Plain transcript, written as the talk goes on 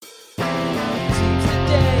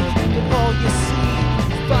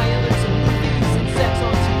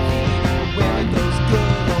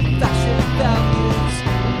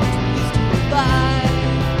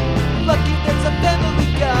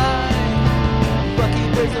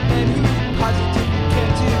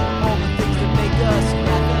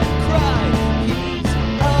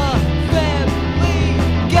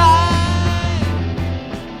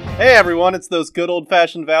everyone, it's those good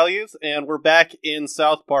old-fashioned values, and we're back in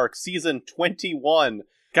South Park, season 21.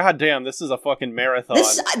 God damn, this is a fucking marathon.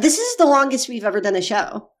 This is the longest we've ever done a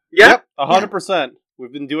show. Yep, 100%.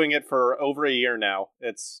 We've been doing it for over a year now.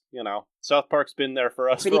 It's, South Park's been there for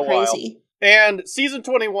us Pretty for a while. crazy. And season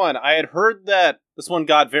 21, I had heard that this one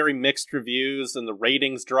got very mixed reviews, and the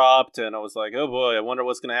ratings dropped, and I was like, oh boy, I wonder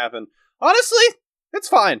what's going to happen. Honestly, it's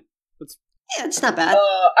fine. Yeah, it's not bad.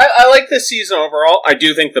 I like this season overall. I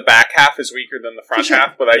do think the back half is weaker than the front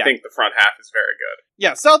half, but I think the front half is very good.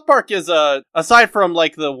 Yeah, South Park is, aside from,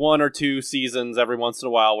 the 1 or 2 seasons every once in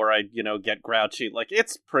a while where I, get grouchy,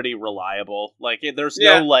 it's pretty reliable. There's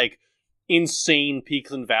no, insane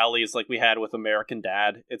peaks and valleys like we had with American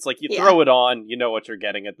Dad. It's you throw it on, you know what you're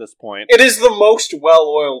getting at this point. It is the most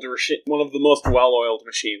well-oiled one of the most well-oiled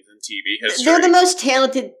machines in TV history. They're the most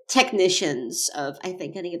talented technicians of, I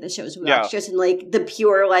think, any of the shows we watch. Just in the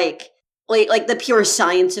pure the pure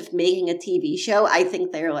science of making a TV show. I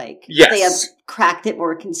think they're they have cracked it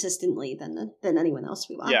more consistently than anyone else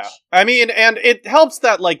we watch. Yeah, I mean, and it helps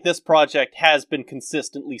that this project has been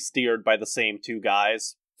consistently steered by the same 2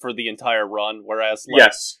 guys for the entire run, whereas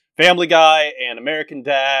Family Guy and American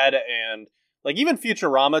Dad and even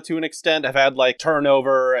Futurama to an extent have had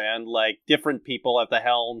turnover and different people at the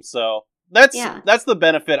helm. So that's the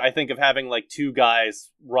benefit, I think, of having 2 guys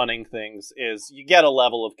running things, is you get a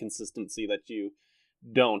level of consistency that you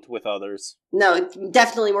don't with others. No,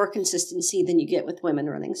 definitely more consistency than you get with women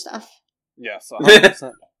running stuff. Yes,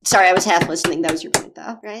 100%. Sorry, I was half listening. That was your point,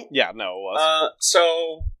 though, right? Yeah, no, it was.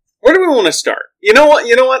 So where do we want to start? You know what?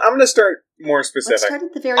 I'm going to start more specific. Let's start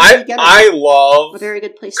at the very beginning. I love a very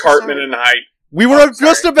good place Cartman to and Heidi. We were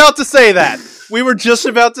just about to say that.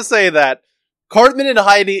 Cartman and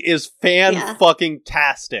Heidi is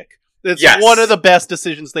fan-fucking-tastic. It's one of the best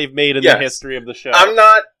decisions they've made in the history of the show.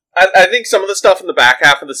 I think some of the stuff in the back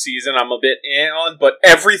half of the season I'm a bit on, but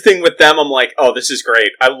everything with them I'm like, oh, this is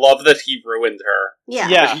great. I love that he ruined her.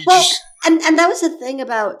 Yeah. Well, and that was the thing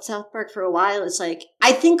about South Park for a while. It's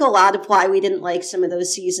I think a lot of why we didn't like some of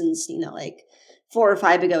those seasons, 4 or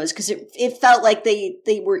 5 ago, is because it felt like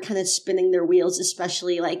they were kind of spinning their wheels,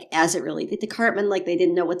 especially as it related to Cartman. They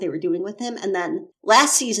didn't know what they were doing with him. And then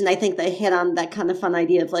last season, I think they hit on that kind of fun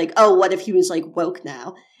idea of oh, what if he was woke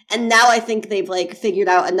now? And now I think they've figured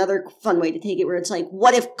out another fun way to take it, where it's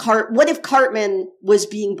what if Cartman was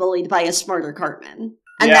being bullied by a smarter Cartman?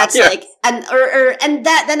 And that's and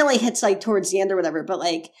that then only hits towards the end or whatever. But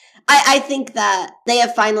I think that they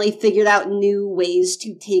have finally figured out new ways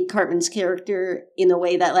to take Cartman's character in a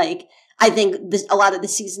way that I think a lot of the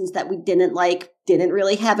seasons that we didn't didn't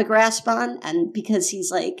really have a grasp on. And because he's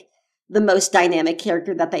the most dynamic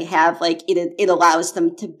character that they have, it allows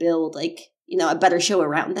them to build a better show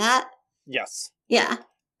around that. Yes. Yeah.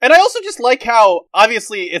 And I also just like how,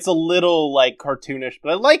 obviously, it's a little, cartoonish,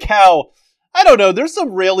 but I like how, I don't know, there's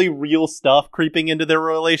some really real stuff creeping into their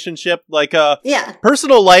relationship.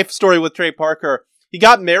 Personal life story with Trey Parker. He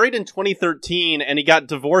got married in 2013, and he got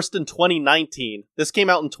divorced in 2019. This came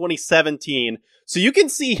out in 2017. So you can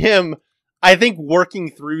see him, I think,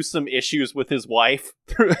 working through some issues with his wife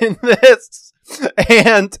in this.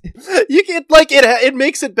 And you can, it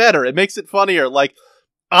makes it better. It makes it funnier.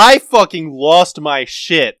 I fucking lost my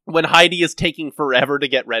shit when Heidi is taking forever to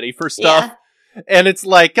get ready for stuff. Yeah. And it's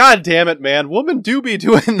God damn it, man. Women do be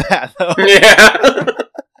doing that, though. Yeah.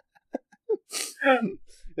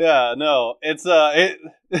 Yeah, no. It's,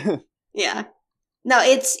 Yeah. No,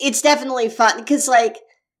 it's definitely fun, because,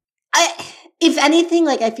 if anything,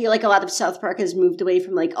 I feel a lot of South Park has moved away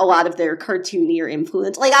from, a lot of their cartoonier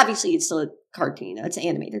influence. Obviously, it's still a cartoon, it's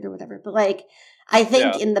animated or whatever, but, I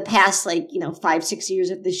think in the past, 5-6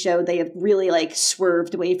 years of the show, they have really,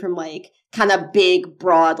 swerved away from, kind of big,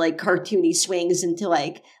 broad, cartoony swings into,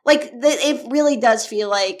 it really does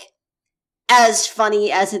feel as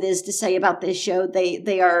funny as it is to say about this show,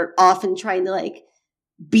 they are often trying to,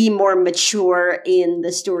 be more mature in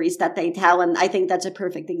the stories that they tell, and I think that's a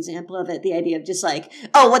perfect example of it. The idea of just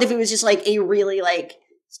oh, what if it was just a really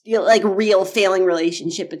real failing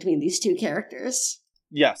relationship between these 2 characters?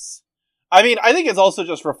 Yes. I mean, I think it also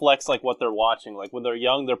just reflects, what they're watching. When they're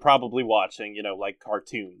young, they're probably watching,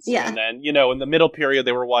 cartoons. Yeah. And then, in the middle period,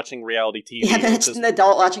 they were watching reality TV. Yeah, that's an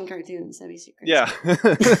adult watching cartoons. That'd be super crazy. Yeah.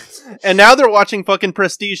 And now they're watching fucking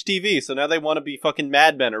prestige TV, so now they want to be fucking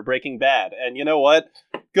Mad Men or Breaking Bad. And you know what?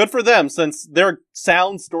 Good for them, since they're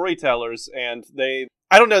sound storytellers, and they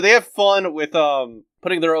have fun with,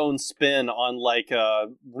 putting their own spin on,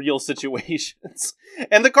 real situations.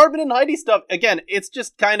 And the Cartman and Heidi stuff, again, it's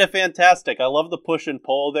just kind of fantastic. I love the push and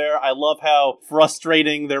pull there. I love how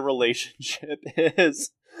frustrating their relationship is.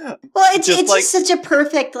 Well, it's like, just such a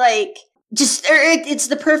perfect, like, it's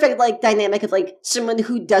the perfect, like, dynamic of, like, someone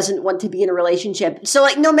who doesn't want to be in a relationship. So,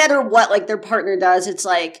 like, no matter what, like, their partner does, it's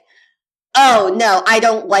like, oh, no, I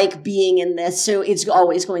don't like being in this, so it's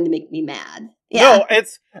always going to make me mad. Yeah. No,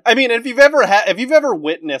 if you've ever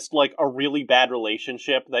witnessed, like, a really bad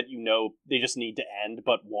relationship that you know they just need to end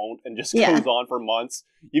but won't and just goes on for months,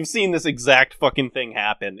 you've seen this exact fucking thing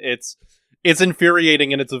happen. It's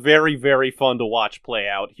infuriating, and it's very, very fun to watch play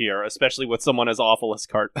out here, especially with someone as awful as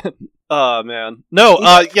Cartman. Oh, man. No,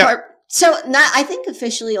 yeah. So, I think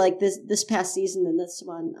officially, like, this past season and this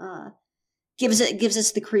one, gives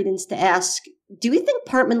us the credence to ask, do we think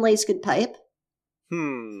Partman lays good pipe?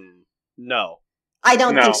 No. I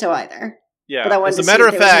don't think so either. Yeah, but I wanted as a matter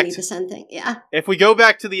of fact, yeah. If we go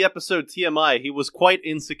back to the episode TMI, he was quite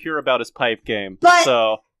insecure about his pipe game. But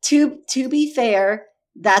so to be fair,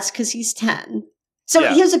 that's because he's 10.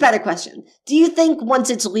 So here's a better question. Do you think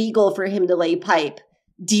once it's legal for him to lay pipe,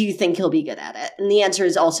 do you think he'll be good at it? And the answer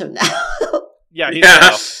is also no. Yeah, he's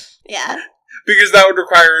no. Yeah. Because that would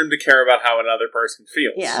require him to care about how another person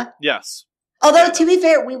feels. Yeah. Yes. Although, to be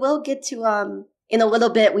fair, we will get to, in a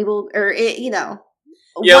little bit, we'll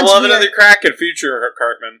have another crack at future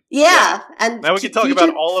Cartman. Yeah. And now we can talk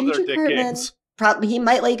about all of their dick Cartman, games. Probably, he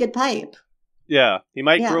might lay good pipe. Yeah, he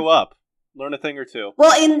might grow up. Learn a thing or two.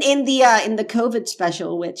 Well, in the COVID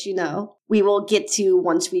special, which, we will get to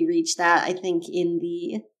once we reach that, I think in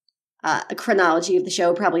the chronology of the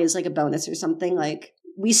show, probably as like a bonus or something, like,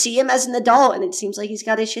 we see him as an adult and it seems like he's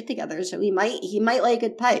got his shit together, so he might lay a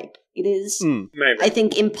good pipe. It is, I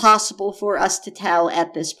think, impossible for us to tell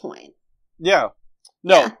at this point. Yeah.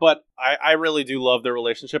 No, but I really do love their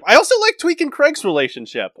relationship. I also like Tweek and Craig's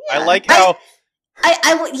relationship. Yeah. I like how...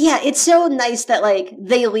 it's so nice that, like,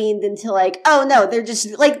 they leaned into, like, oh, no, they're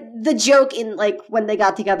just, like, the joke in, like, when they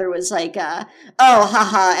got together was, like, oh,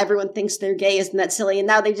 haha, everyone thinks they're gay, isn't that silly? And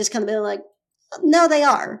now they've just kind of been like, no, they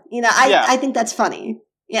are. I think that's funny.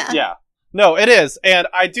 Yeah. Yeah. No, it is. And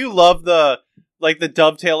I do love the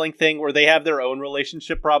dovetailing thing where they have their own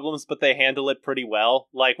relationship problems, but they handle it pretty well.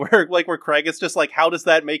 Like where Craig is just like, how does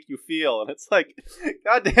that make you feel? And it's like,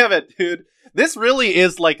 God damn it, dude. This really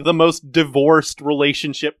is like the most divorced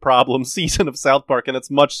relationship problem season of South Park, and it's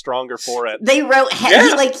much stronger for it. They wrote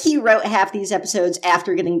he wrote half these episodes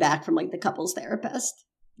after getting back from, like, the couples therapist.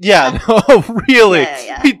 Yeah, no, really.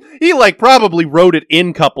 Yeah. He like probably wrote it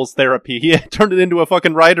in couples therapy. He turned it into a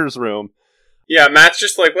fucking writer's room. Yeah, Matt's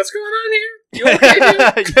just like, what's going on here? You okay, dude?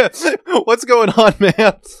 Yeah. What's going on,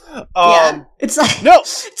 man?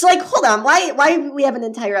 It's like, hold on, why do we have an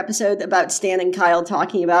entire episode about Stan and Kyle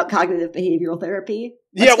talking about cognitive behavioral therapy?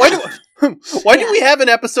 Why do we have an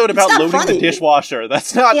episode about loading the dishwasher?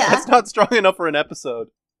 That's not strong enough for an episode.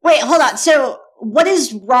 Wait, hold on. So, what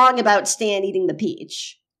is wrong about Stan eating the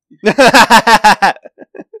peach? Why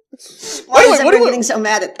is everyone getting so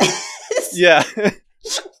mad at this? Yeah.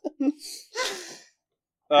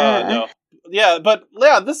 No. Yeah, but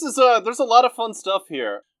this is there's a lot of fun stuff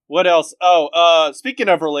here. What else? Oh, speaking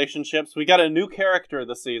of relationships, we got a new character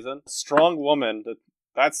this season. Strong Woman.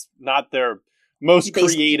 That's not their most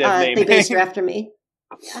creative name. They based her after me.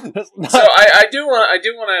 So I do want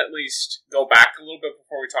to at least go back a little bit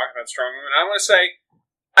before we talk about Strong Woman. I want to say,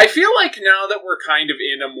 I feel like now that we're kind of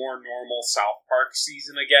in a more normal South Park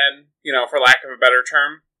season again, for lack of a better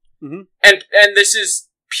term, and this is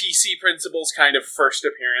PC Principal's kind of first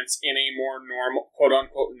appearance in a more normal,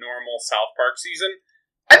 quote-unquote, normal South Park season,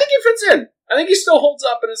 I think he fits in. I think he still holds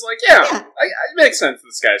up and is like, it makes sense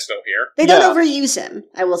this guy's still here. They don't overuse him,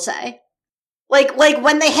 I will say. Like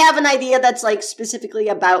when they have an idea that's, like, specifically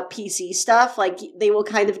about PC stuff, like, they will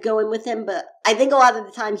kind of go in with him, but I think a lot of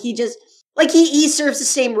the time he just, like, he serves the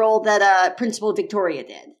same role that Principal Victoria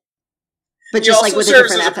did. But just, like, with a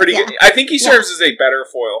different effect. I think he serves as a better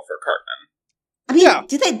foil for Cartman. I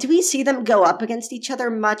mean, do we see them go up against each other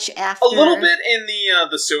much after? A little bit in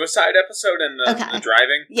the suicide episode and the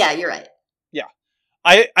driving. Yeah, you're right. Yeah.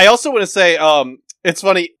 I also want to say, it's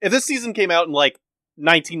funny, if this season came out in, like,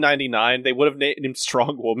 1999, they would have named him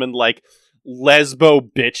Strong Woman, like, Lesbo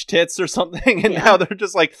Bitch Tits or something, and now they're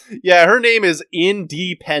just like, her name is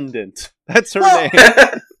Independent. That's her name.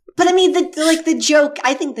 But I mean, the joke,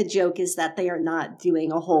 I think the joke is that they are not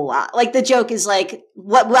doing a whole lot. Like, the joke is like,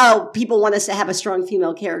 people want us to have a strong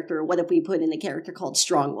female character. What if we put in a character called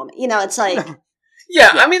Strong Woman? It's like...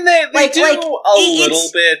 I mean, they do a little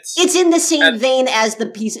bit. It's in the same vein as the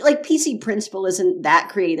PC... Like, PC Principal isn't that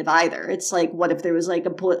creative either. It's like, what if there was, like,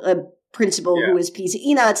 a principal who was PC?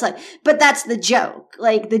 It's like... But that's the joke.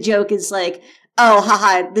 Like, the joke is like, oh,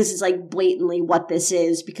 haha, this is like blatantly what this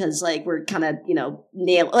is because like we're kind of,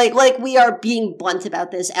 like we are being blunt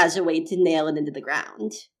about this as a way to nail it into the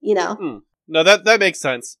ground, No, that makes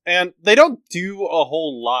sense. And they don't do a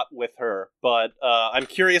whole lot with her, but I'm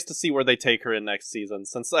curious to see where they take her in next season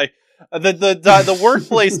since the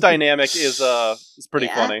workplace dynamic is pretty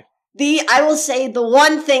funny. I will say the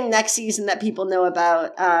one thing next season that people know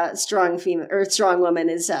about strong female or strong woman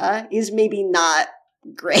is maybe not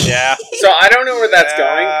great. Yeah. So I don't know where that's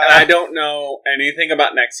going, and I don't know anything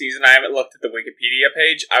about next season. I haven't looked at the Wikipedia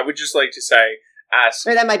page. I would just like to say,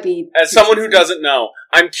 that might be as someone who doesn't know,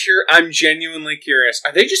 I'm genuinely curious.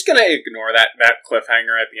 Are they just going to ignore that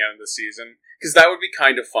cliffhanger at the end of the season? Because that would be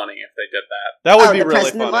kind of funny if they did that. That would be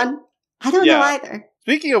really funny. One? I don't know either.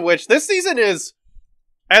 Speaking of which, this season is,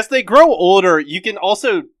 as they grow older, you can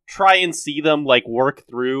also try and see them like work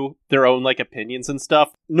through their own like opinions and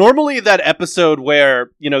stuff. Normally that episode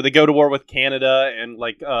where, they go to war with Canada and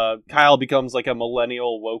like Kyle becomes like a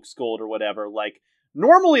millennial woke scold or whatever, like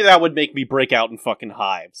normally that would make me break out in fucking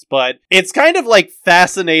hives. But it's kind of like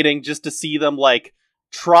fascinating just to see them like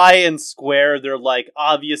try and square their like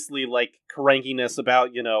obviously like crankiness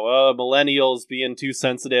about, millennials being too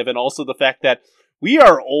sensitive, and also the fact that we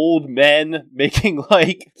are old men making,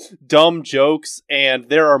 like, dumb jokes, and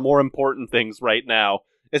there are more important things right now.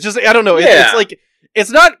 It's just, I don't know, it's like,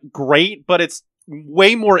 it's not great, but it's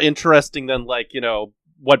way more interesting than, like,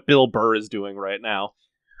 what Bill Burr is doing right now.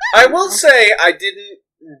 I will say I didn't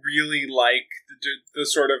really like the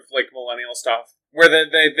sort of, like, millennial stuff, where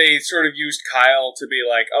they sort of used Kyle to be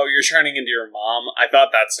like, oh, you're turning into your mom. I thought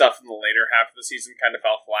that stuff in the later half of the season kind of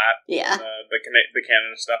fell flat. Yeah. The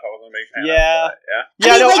Canada stuff I wasn't a big fan of.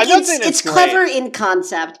 Yeah. I mean, I'm not saying it's clever in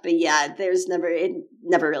concept, but it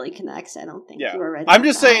never really connects, I don't think. Yeah. You were right. I'm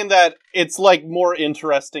just saying that it's, like, more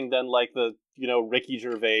interesting than, like, the, Ricky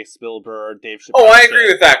Gervais, Bill Burr, Dave Chappelle. Oh, I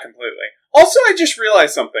agree with that completely. Also, I just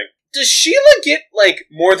realized something. Does Sheila get, like,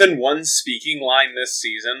 more than one speaking line this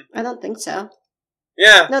season? I don't think so.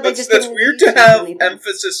 Yeah, no, that's weird to have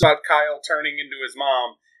emphasis on Kyle turning into his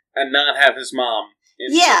mom and not have his mom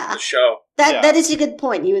in the show. That is a good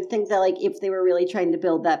point. You would think that, like, if they were really trying to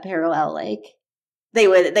build that parallel, like, they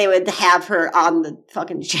would have her on the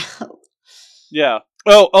fucking show. Yeah.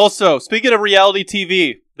 Oh, also, speaking of reality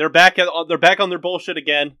TV, they're back on their bullshit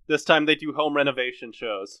again. This time they do home renovation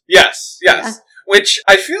shows. Yes. Yeah. Which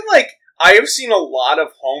I feel like I have seen a lot of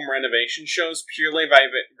home renovation shows purely by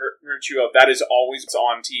virtue of that is always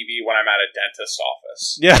on TV when I'm at a dentist's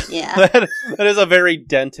office. Yeah. That is a very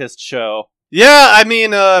dentist show. Yeah, I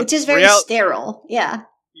mean... which is very sterile, yeah.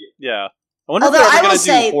 Yeah. I wonder if they're ever going to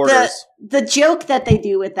do Hoarders. The joke that they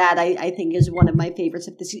do with that, I think, is one of my favorites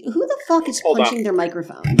of the season. Who the fuck is punching their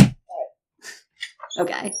microphone?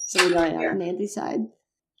 Okay, so we're going on Andy's side.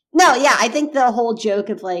 No, yeah, I think the whole joke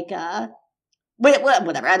of, like,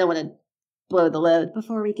 whatever, I don't want to blow the load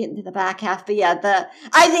before we get into the back half, but yeah,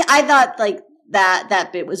 I thought like that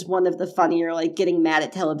bit was one of the funnier like getting mad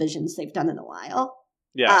at televisions they've done in a while.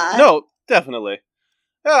 Yeah, no, definitely.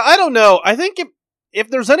 I don't know. I think if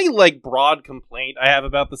there's any like broad complaint I have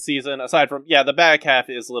about the season, aside from the back half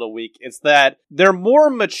is a little weak, it's that they're more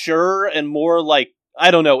mature and more like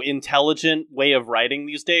I don't know intelligent way of writing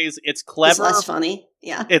these days. It's clever. It's less funny.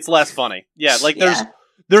 Yeah, it's less funny. Yeah, like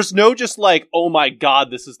There's no just like, oh my god,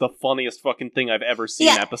 this is the funniest fucking thing I've ever seen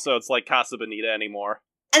episodes like Casa Bonita anymore.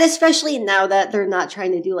 And especially now that they're not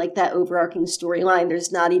trying to do like that overarching storyline,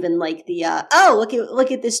 there's not even like the,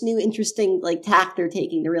 look at this new interesting like tack they're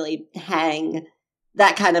taking to really hang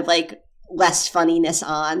that kind of like less funniness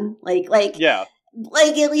on. Like at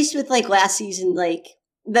least with like last season, like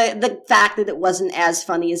the fact that it wasn't as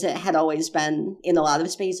funny as it had always been in a lot of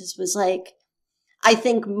spaces was like, I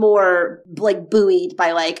think more like buoyed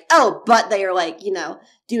by like, but they are like,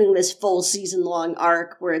 doing this full season long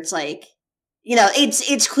arc where it's like,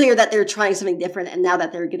 it's clear that they're trying something different. And now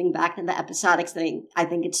that they're getting back into the episodic thing, I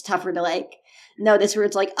think it's tougher to like notice where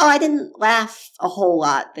it's like, I didn't laugh a whole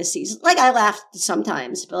lot this season. Like I laughed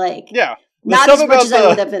sometimes, but like, not as much as I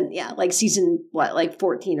would have been. Yeah. Like season, like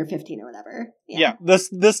 14 or 15 or whatever. Yeah. The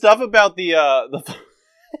stuff about the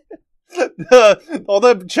all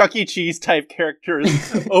the Chuck E. Cheese type characters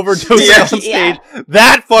overdosing on stage.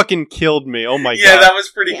 That fucking killed me. Oh my god. Yeah, that was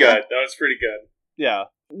pretty good. Yeah.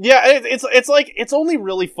 Yeah, it's like it's only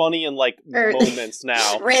really funny in like moments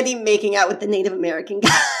now. Randy making out with the Native American guy.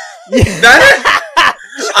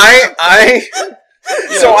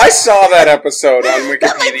 So I saw that episode on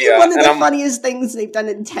Wikipedia. One of the funniest things they've done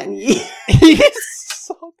in 10 years.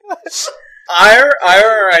 So good.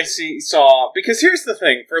 I saw, because here's the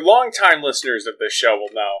thing, for long-time listeners of this show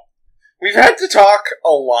will know, We've had to talk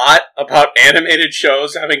a lot about animated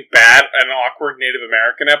shows having bad and awkward Native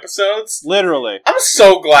American episodes. Literally. I'm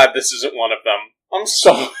so glad this isn't one of them. I'm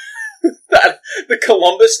so... that the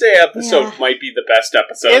Columbus Day episode might be the best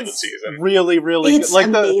episode of the season. Really, really it's like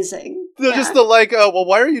amazing. Just the like, well,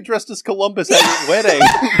 why are you dressed as Columbus at your wedding?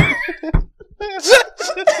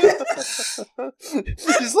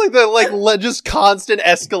 Just like the just constant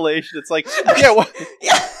escalation. It's like,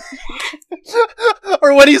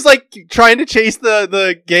 or when he's like trying to chase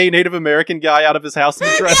the gay Native American guy out of his house and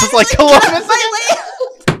he dresses like Columbus.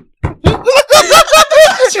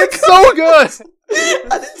 It's so good.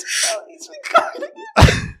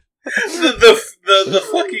 The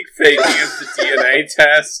fucking faking of the DNA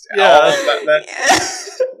test. Yeah.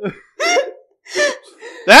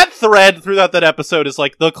 That thread throughout that episode is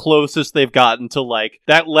like the closest they've gotten to like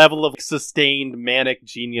that level of sustained manic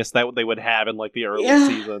genius that they would have in like the early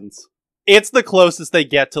seasons. It's the closest they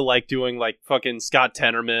get to like doing like fucking Scott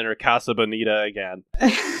Tenorman or Casa Bonita again.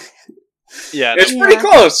 Yeah, it's pretty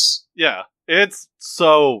close. Yeah. It's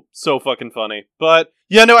so fucking funny. But,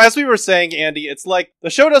 yeah, no, as we were saying, Andy, it's like, the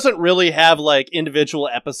show doesn't really have, like, individual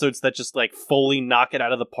episodes that just, like, fully knock it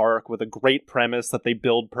out of the park with a great premise that they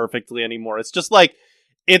build perfectly anymore. It's just, like,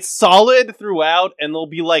 it's solid throughout, and there'll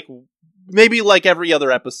be, like, maybe, like, every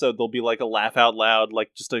other episode, there'll be, like, a laugh out loud,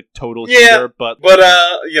 like, just a total heater, but,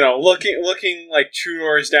 you know, looking, like, 2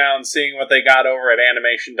 doors down, seeing what they got over at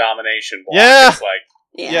Animation Domination Block, it's like,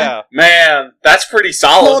 yeah. Man, that's pretty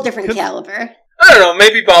solid. A whole different caliber. I don't know,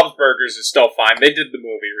 maybe Bob's Burgers is still fine. They did the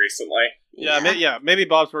movie recently. Maybe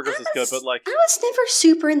Bob's Burgers is good, but like... I was never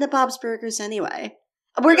super into Bob's Burgers anyway.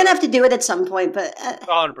 We're gonna have to do it at some point, but 100%.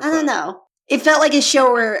 I don't know. It felt like a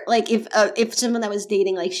show where, like, if someone I was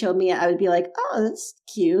dating, like, showed me it, I would be like, oh, that's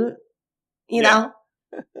cute. You know?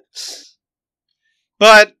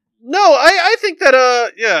 But, no, I think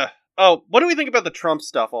that, Oh, what do we think about the Trump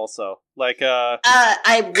stuff also? Like,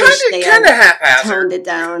 I wish they had toned it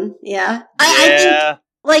down. Yeah. I think,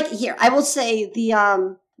 like, here, I will say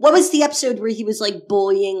the, what was the episode where he was, like,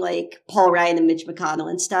 bullying, like, Paul Ryan and Mitch McConnell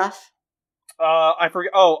and stuff? I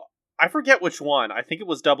forget which one. I think it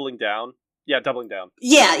was Doubling Down. Yeah, Doubling Down.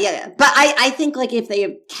 Yeah. But I think, like, if they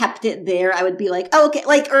had kept it there, I would be like, oh, okay.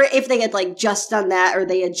 Like, or if they had, like, just done that, or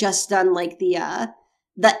they had just done, like, the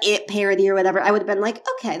It parody or whatever, I would have been like,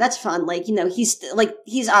 okay, that's fun. Like, you know, he's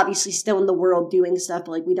obviously still in the world doing stuff,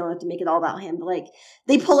 but like, we don't have to make it all about him. But like,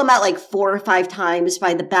 they pull him out like 4 or 5 times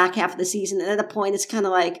by the back half of the season. And at a point, it's kind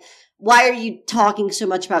of like, why are you talking so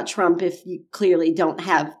much about Trump if you clearly don't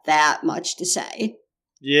have that much to say?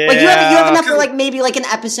 Yeah. Like, you have enough for like maybe like an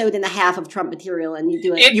episode and a half of Trump material, and you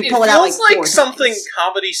do it. You pull it out like 4 times. Something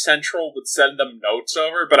Comedy Central would send them notes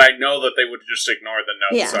over, but I know that they would just ignore the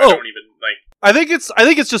notes, so I don't even like. I think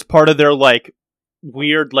it's just part of their like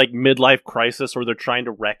weird like midlife crisis where they're trying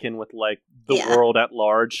to reckon with like the world at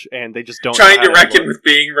large, and they just don't trying to reckon with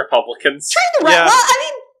being Republicans. Trying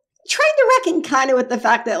to reckon kind of with the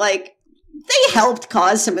fact that like they helped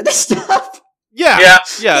cause some of this stuff. Yeah.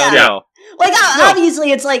 Like,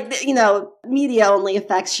 obviously, it's like, you know, media only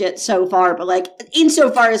affects shit so far, but like,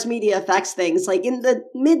 insofar as media affects things, like in the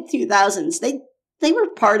mid-2000s, they were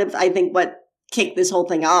part of, I think, what kicked this whole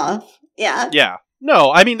thing off. Yeah. Yeah.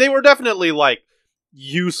 No, I mean, they were definitely, like,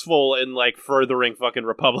 useful in, like, furthering fucking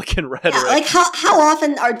Republican rhetoric. Yeah, like, how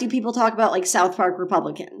often do people talk about, like, South Park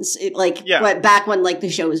Republicans? Back when, like, the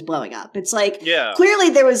show was blowing up. It's like,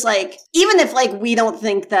 clearly there was, like, even if, like, we don't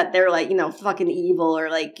think that they're, like, you know, fucking evil or,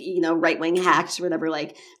 like, you know, right-wing hacks or whatever,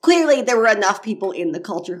 like, clearly there were enough people in the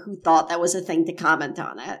culture who thought that was a thing to comment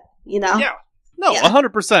on it, you know? Yeah. No,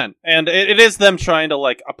 100%. And it is them trying to,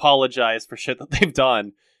 like, apologize for shit that they've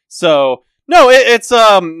done. So, no, it's,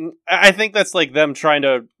 I think that's, like, them trying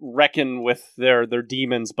to reckon with their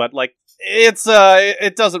demons, but, like,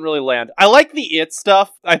 it doesn't really land. I like the It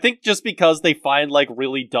stuff. I think just because they find, like,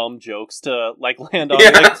 really dumb jokes to, like, land on,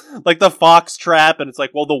 like the Fox trap, and it's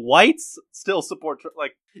like, well, the whites still support,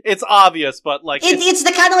 like, it's obvious, but, like... It's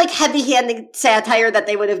the kind of, like, heavy-handed satire that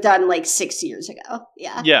they would have done, like, 6 years ago.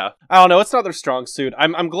 Yeah. Yeah. I don't know, it's not their strong suit.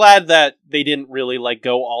 I'm glad that they didn't really, like,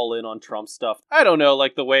 go all in on Trump stuff. I don't know,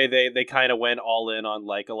 like, the way they kind of went all in on,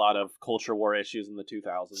 like, a lot of culture war issues in the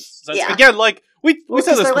 2000s. So, again, like, we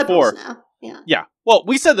said this before. Yeah. Well,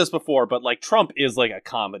 we said this before, but, like, Trump is, like, a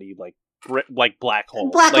comedy, like black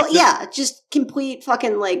hole. Just complete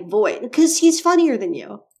fucking, like, void. Because he's funnier than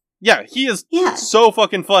you. Yeah, he is so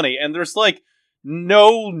fucking funny, and there's, like,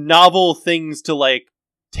 no novel things to, like,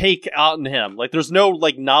 take out in him. Like, there's no,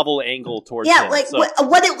 like, novel angle towards him. Yeah, like, so.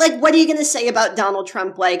 What are you gonna say about Donald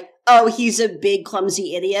Trump? Like, oh, he's a big,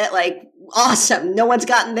 clumsy idiot? Like, awesome. No one's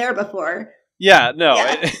gotten there before. Yeah, no.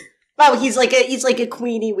 Yeah. Oh, he's like a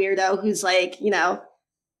queenie weirdo who's like,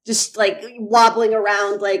 just like wobbling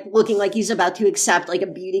around, like looking like he's about to accept like a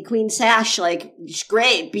beauty queen sash. Like,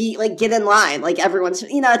 great, get in line. Like everyone's,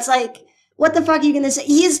 it's like, what the fuck are you gonna say?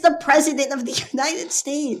 He is the president of the United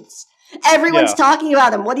States. Everyone's talking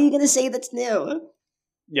about him. What are you gonna say that's new?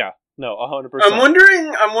 Yeah, no, 100%. I'm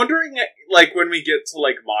wondering, like when we get to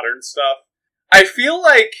like modern stuff, I feel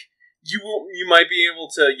like you might be able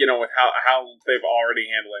to, with how they've already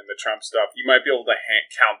handling the Trump stuff, you might be able to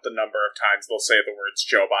count the number of times they'll say the words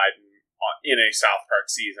Joe Biden in a South Park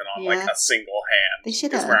season on like a single hand. They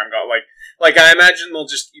should have. Where I'm going, like I imagine they'll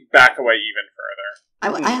just back away even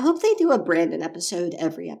further. I hope they do a Brandon episode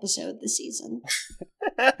every episode this season.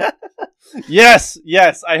 Yes.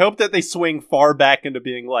 I hope that they swing far back into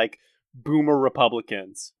being like boomer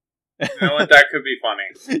Republicans. You know what? That could be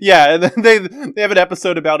funny. Yeah, and then they have an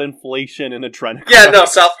episode about inflation and adrenochrome. Yeah, no,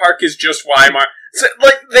 South Park is just Weimar. So,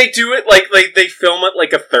 like, they do it, like, they film it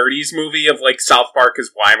like a 30s movie of, like, South Park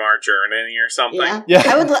is Weimar Germany or something. Yeah.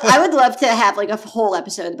 I would love to have, like, a whole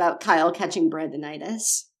episode about Kyle catching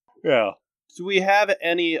Brandonitis. Yeah. Do we have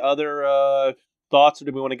any other thoughts, or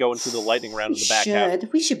do we want to go into the lightning round in the back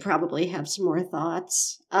half? We should probably have some more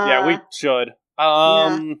thoughts. Yeah, we should.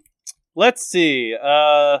 Let's see.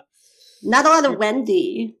 Not a lot of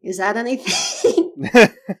Wendy. Is that anything?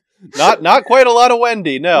 not quite a lot of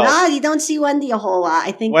Wendy. No, you don't see Wendy a whole lot.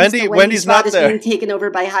 I think Wendy's not there. Being taken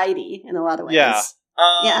over by Heidi in a lot of ways.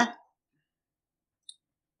 Yeah.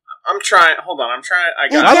 I'm trying. Hold on. I'm trying.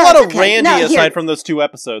 Not a lot of Randy aside from those 2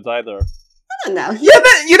 episodes either. I don't know. Yeah,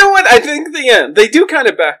 you know what? I think they do kind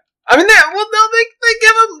of back. I mean, they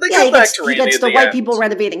give him. They go back to Randy. He gets the white people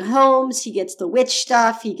renovating homes. He gets the witch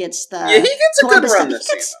stuff. He gets the he gets a good run this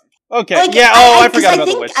season. Okay. I forgot about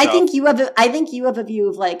the witch stuff. I think you have a view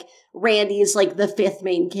of like Randy is like the 5th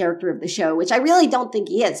main character of the show, which I really don't think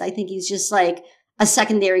he is. I think he's just like a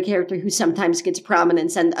secondary character who sometimes gets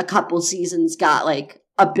prominence, and a couple seasons got like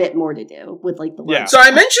a bit more to do with like the So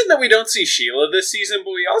I mentioned that we don't see Sheila this season,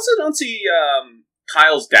 but we also don't see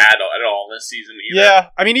Kyle's dad at all this season either. Yeah,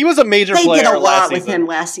 I mean he was a major player last season. They did a lot with him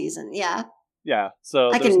last season. Yeah. Yeah.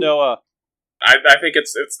 So there's no. I think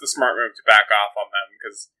it's the smart move to back off on them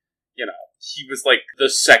because. He was like the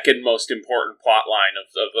second most important plot line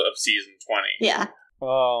of season 20. Yeah.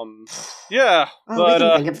 Yeah. But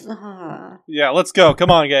yeah, let's go. Come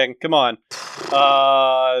on, gang. Come on.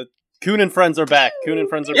 Coon and friends are back.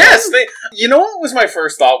 Yes, you know what was my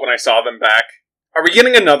first thought when I saw them back? Are we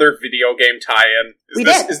getting another video game tie-in?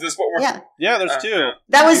 Is this what we're? Yeah. There's 2.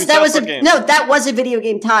 That was a video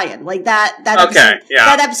game tie-in. Like that. Okay.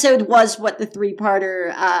 That episode was what the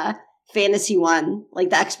 3-parter. Fantasy one, like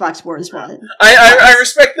the Xbox Wars one. I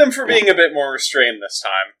respect them for being a bit more restrained this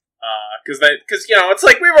time, because it's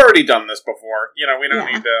like we've already done this before. We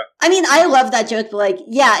don't need to. I mean, I love that joke, but like,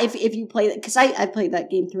 if you play it, because I played that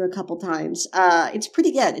game through a couple times. It's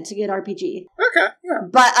pretty good. It's a good RPG. Okay, yeah.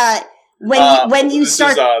 But when you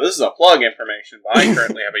start, this is a plug information. But I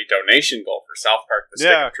currently have a donation goal for South Park. The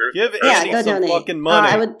Stick of Truth. Give Andy some donate. Fucking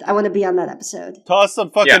money. I want to be on that episode. Toss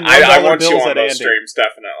some fucking I want you on those streams,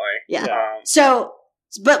 definitely. Yeah.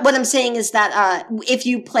 But what I'm saying is that if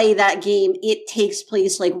you play that game, it takes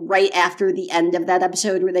place like right after the end of that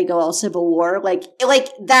episode where they go all Civil War. Like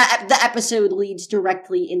that, the episode leads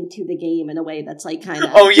directly into the game in a way that's like kind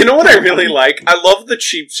of. Oh, you know what I really like? I love the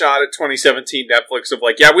cheap shot at 2017 Netflix of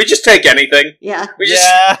like, we just take anything. Yeah.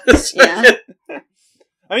 Yeah.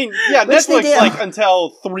 I mean, Netflix like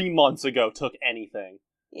until 3 months ago took anything.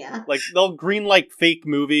 Yeah. Like, they'll greenlight fake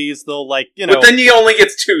movies, they'll, like, But then you only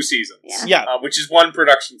get 2 seasons. Yeah. Which is one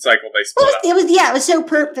production cycle they split up. It was so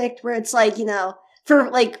perfect where it's like, for,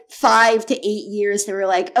 like, 5 to 8 years, they were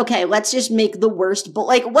like, okay, let's just make the worst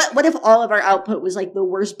what if all of our output was, like, the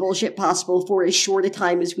worst bullshit possible for as short a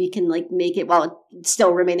time as we can, like, make it while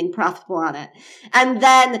still remaining profitable on it. And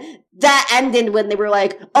then that ended when they were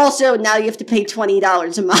like, also, now you have to pay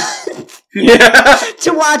 $20 a month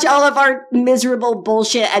to watch all of our miserable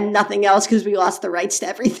bullshit and nothing else because we lost the rights to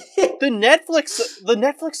everything. The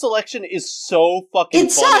Netflix selection is so fucking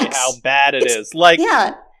funny how bad it is. Like,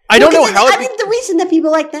 I don't know how. I mean, the reason that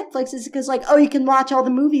people like Netflix is because, like, you can watch all the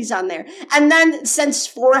movies on there. And then since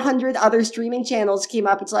 400 other streaming channels came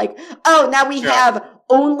up, it's like, now we have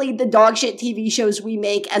only the dog shit TV shows we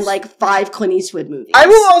make and, like, 5 Clint Eastwood movies. I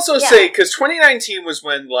will also say, because 2019 was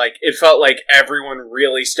when, like, it felt like everyone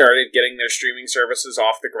really started getting their streaming services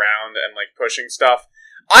off the ground and, like, pushing stuff.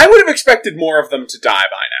 I would have expected more of them to die by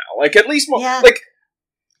now. Like, at least more. Yeah. Like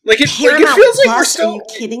it feels like we're still. Are you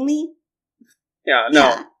kidding me? Yeah,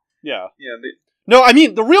 no. Yeah. No, I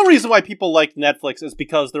mean, the real reason why people liked Netflix is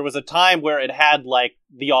because there was a time where it had, like,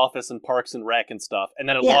 The Office and Parks and Rec and stuff, and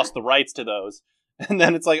then it lost the rights to those. And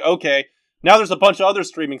then it's like, okay, now there's a bunch of other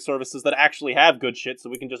streaming services that actually have good shit, so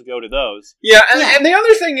we can just go to those. Yeah, and the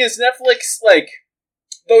other thing is Netflix, like,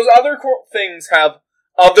 those other things have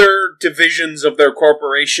other divisions of their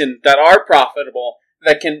corporation that are profitable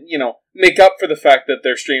that can, you know, make up for the fact that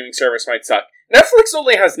their streaming service might suck. Netflix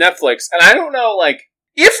only has Netflix, and I don't know, like,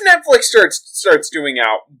 if Netflix starts doing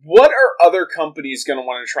out, what are other companies going to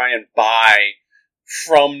want to try and buy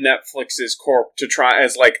from Netflix's corp to try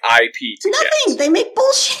as, like, IP to Nothing. They make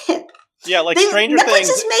bullshit. Yeah, like Stranger Things. Netflix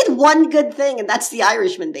has made one good thing, and that's The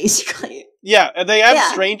Irishman, basically. Yeah, and they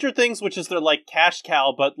have Stranger Things, which is their, like, cash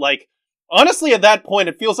cow, but, like, honestly, at that point,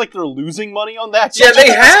 it feels like they're losing money on that. Yeah, they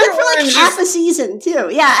had it for, like, half a season, too.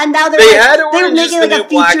 Yeah, and now they're making, like, a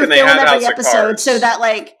feature film every episode, so that,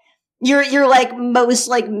 like, your like, most,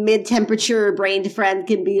 like, mid-temperature brained friend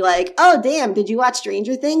can be like, oh, damn, did you watch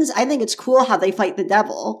Stranger Things? I think it's cool how they fight the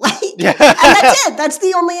devil. Like, and that's it. That's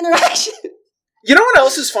the only interaction. You know what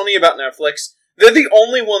else is funny about Netflix? They're the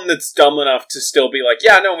only one that's dumb enough to still be like,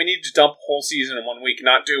 yeah, no, we need to dump a whole season in 1 week,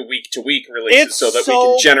 not do week-to-week releases so that we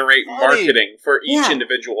can generate marketing for each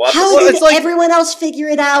individual episode. How did everyone else figure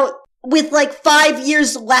it out with, like, 5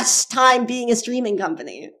 years less time being a streaming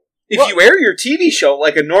company? If you air your TV show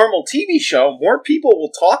like a normal TV show, more people will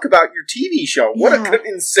talk about your TV show. What an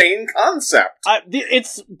insane concept.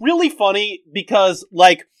 It's really funny because,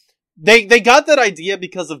 like, They got that idea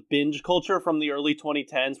because of binge culture from the early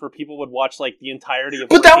 2010s where people would watch, like, the entirety of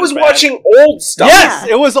But that was watching old stuff. Yes,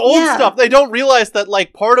 it was old stuff. They don't realize that,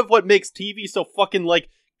 like, part of what makes TV so fucking, like,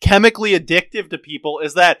 chemically addictive to people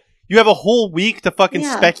is that you have a whole week to fucking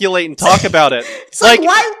speculate and talk about it. It's like,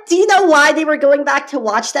 why? Do you know why they were going back to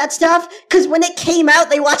watch that stuff? Because when it came out,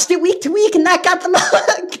 they watched it week to week, and that got them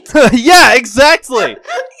hooked. Yeah, exactly.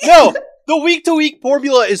 No, the week-to-week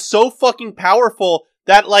formula is so fucking powerful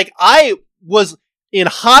that, like, I was in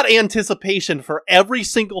hot anticipation for every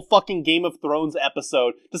single fucking Game of Thrones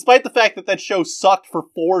episode, despite the fact that that show sucked for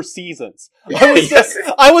 4 seasons.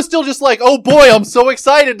 I was still just like, oh boy, I'm so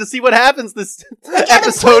excited to see what happens this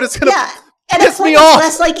episode. It's gonna piss me off.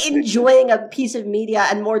 Less like enjoying a piece of media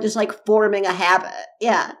and more just like forming a habit.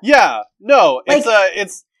 Yeah. Yeah. No, like,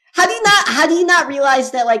 it's How do you not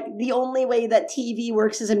realize that, like, the only way that TV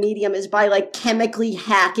works as a medium is by, like, chemically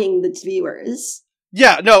hacking the viewers?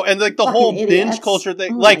 Yeah, no, and, like, the fucking whole binge culture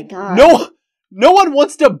thing, like, no one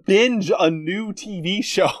wants to binge a new TV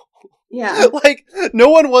show. Yeah. Like, no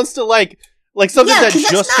one wants to, like something that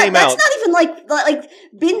just came out. That's not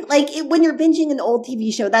even when you're binging an old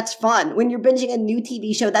TV show, that's fun. When you're binging a new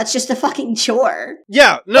TV show, that's just a fucking chore.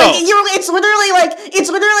 Yeah, no. Like, it's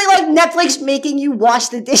literally like Netflix making you wash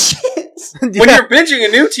the dishes. When you're binging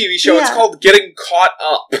a new TV show, it's called getting caught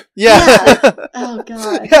up. Yeah. Oh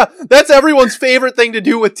god. Yeah, that's everyone's favorite thing to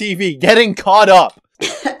do with TV, getting caught up.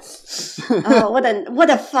 Oh,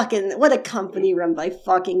 what a company run by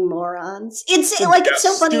fucking morons. It's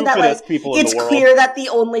so funny that, like, it's clear that the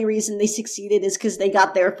only reason they succeeded is because they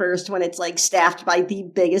got there first when it's, like, staffed by the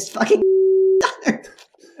biggest fucking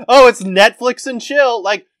Oh, it's Netflix and chill.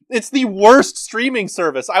 Like, it's the worst streaming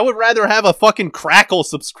service. I would rather have a fucking Crackle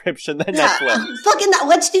subscription than Netflix.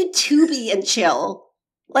 Let's do Tubi and chill.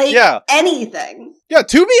 Like, anything. Yeah,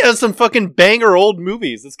 Tubi has some fucking banger old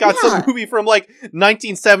movies. It's got some movie from, like,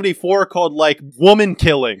 1974 called, like, Woman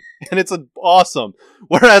Killing. And it's awesome.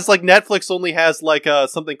 Whereas, like, Netflix only has, like,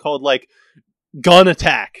 something called, like, Gun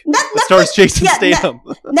Attack. That stars Jason Statham.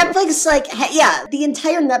 Netflix, like, the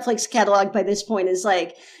entire Netflix catalog by this point is,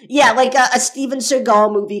 like, like a Steven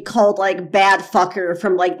Seagal movie called, like, Bad Fucker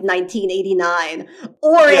from, like, 1989.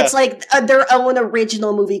 Or it's, like, their own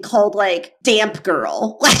original movie called, like, Damp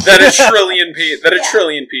Girl. That a trillion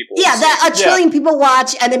people. Yeah, that a trillion people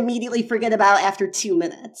watch and immediately forget about after 2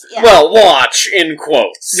 minutes. Yeah. Well, watch, in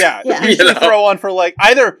quotes. Yeah. You should throw on for, like,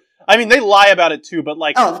 either... I mean, they lie about it too, but,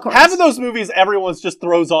 like, half of those movies everyone's just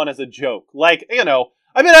throws on as a joke. Like, you know,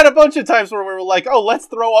 I've been at a bunch of times where we were like, oh, let's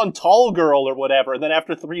throw on Tall Girl or whatever, and then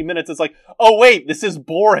after 3 minutes it's like, oh wait, this is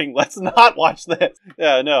boring, let's not watch this.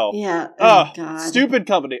 Yeah, no. Yeah, oh god. Stupid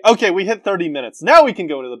company. Okay, we hit 30 minutes. Now we can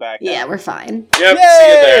go to the back. Yeah, we're fine. Yep, Yay! See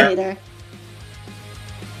you there. Later.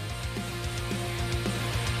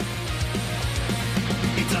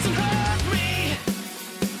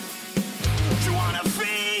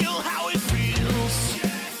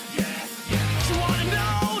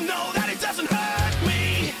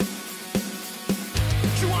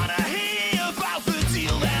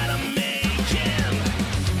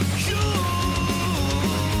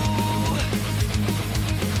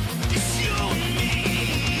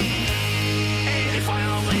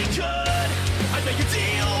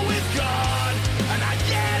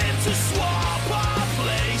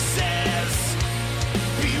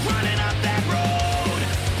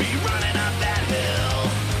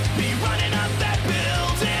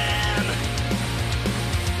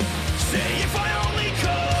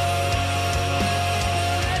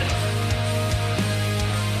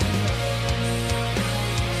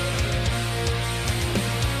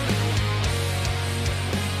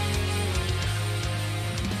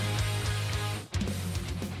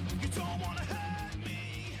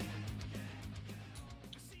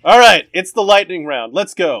 All right, it's the lightning round.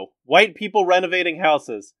 Let's go. White people renovating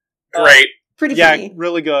houses. Great. Pretty funny. Yeah,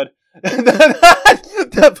 really good.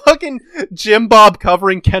 The fucking Jim Bob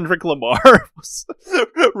covering Kendrick Lamar was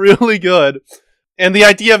really good. And the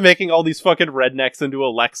idea of making all these fucking rednecks into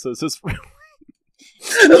Alexas is really...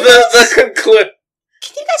 the conclusion.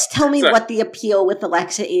 Can you guys tell me what the appeal with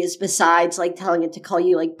Alexa is besides, like, telling it to call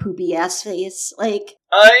you, like, poopy ass face? Like,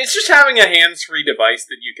 it's just having a hands-free device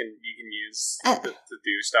that you can use to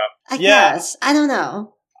do stuff. I guess. I don't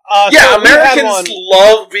know. So Americans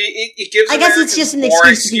love it gives. I guess it's just an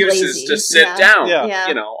excuse to be lazy. To sit down. Yeah.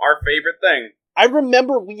 You know, our favorite thing. I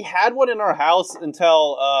remember we had one in our house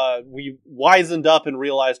until we wisened up and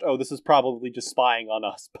realized, oh, this is probably just spying on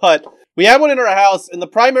us. But we had one in our house, and the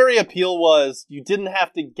primary appeal was you didn't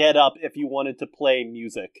have to get up if you wanted to play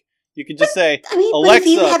music. You could just say, Alexa... but if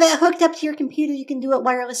you have it hooked up to your computer, you can do it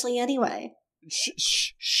wirelessly anyway.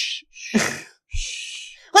 Shh.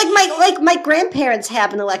 Like my grandparents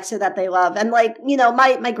have an Alexa that they love, and like, you know,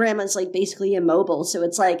 my grandma's like basically immobile, so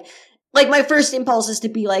it's like my first impulse is to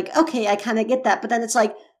be like, okay, I kind of get that, but then it's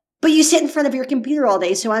like, but you sit in front of your computer all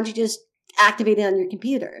day, so why don't you just activate it on your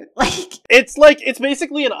computer? It's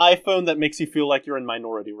basically an iPhone that makes you feel like you're in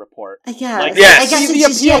Minority Report. I guess. Like, yes. I guess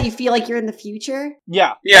it's just, you feel like you're in the future.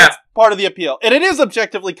 Yeah. That's part of the appeal. And it is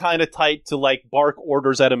objectively kind of tight to, like, bark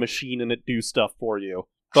orders at a machine and it do stuff for you.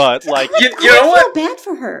 But, like... you know what? I feel bad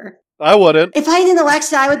for her. I wouldn't. If I had an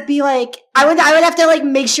Alexa, I would be like... I would have to, like,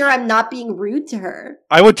 make sure I'm not being rude to her.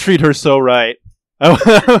 I would treat her so right.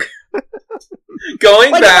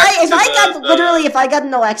 Going back if I got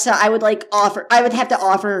an Alexa, I would, like, I would have to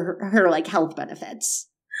offer her, like, health benefits.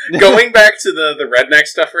 Going back to the redneck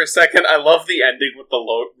stuff for a second, I love the ending with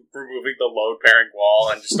removing the load bearing wall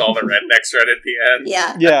and just all the rednecks right at the end.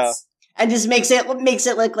 Yeah. And just makes it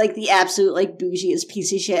look like the absolute, like, bougiest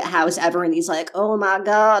piece of shit house ever, and he's like, oh my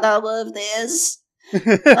god, I love this.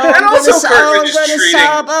 And also Cartman just treating...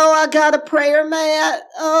 I got a prayer mat.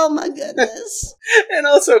 Oh my goodness. And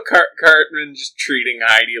also Cartman just treating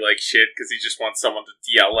Heidi like shit because he just wants someone to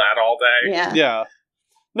yell at all day. Yeah.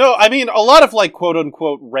 No, I mean, a lot of, like,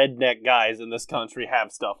 quote-unquote redneck guys in this country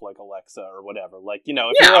have stuff like Alexa or whatever. Like, you know,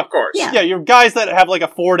 if of course. Yeah, you're guys that have, like, a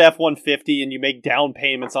Ford F-150 and you make down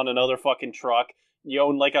payments on another fucking truck. You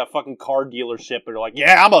own, like, a fucking car dealership and you're like,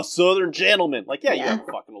 yeah, I'm a southern gentleman. Like, you have a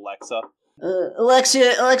fucking Alexa.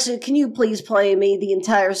 Alexa, can you please play me the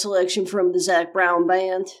entire selection from the Zac Brown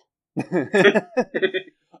Band?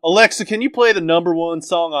 Alexa, can you play the #1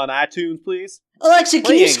 song on iTunes, please? Alexa,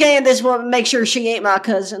 can you scan this woman and make sure she ain't my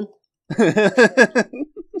cousin?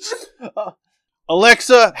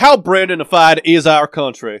 Alexa, how Brandonified is our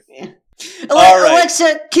country? Yeah.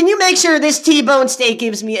 Alexa, can you make sure this T-bone steak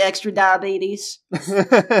gives me extra diabetes?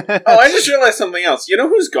 I just realized something else. You know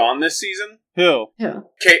who's gone this season? Who?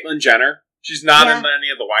 Caitlyn Jenner. She's not in any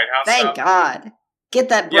of the White House Thank stuff. God. Get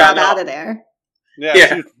that broad out of there.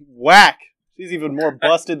 Yeah. She's whack. She's even more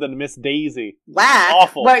busted than Miss Daisy. Whack?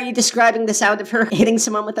 Awful. Why are you describing the sound of her hitting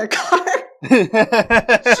someone with her car?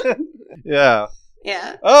 Yeah.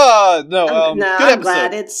 No, I'm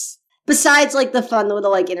glad. It's besides like the fun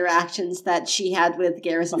little like interactions that she had with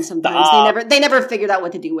Garrison sometimes. They never figured out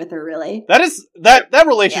what to do with her, really. That is that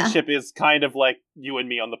relationship is kind of like you and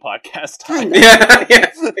me on the podcast. Kind of.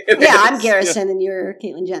 Yeah, I'm Garrison and you're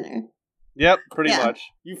Caitlyn Jenner. Yep, pretty much.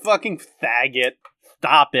 You fucking faggot.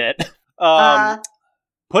 Stop it.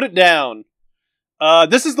 Put it down.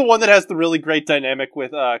 This is the one that has the really great dynamic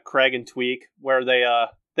with Craig and Tweak, where they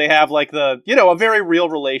have like a very real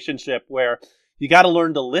relationship where you got to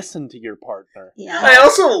learn to listen to your partner. Yeah. I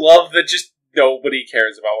also love that just nobody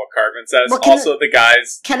cares about what Cartman says. Well, the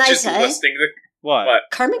guys listening to what?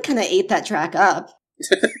 Cartman kind of ate that track up.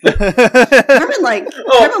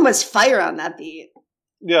 Cartman was fire on that beat.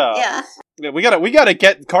 Yeah. We gotta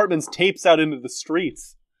get Cartman's tapes out into the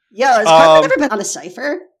streets. Yo, has Cartman ever been on a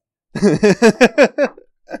cypher?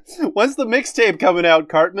 When's the mixtape coming out,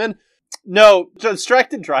 Cartman? No,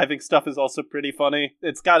 distracted driving stuff is also pretty funny.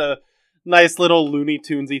 It's got a nice little Looney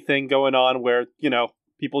Tunesy thing going on where,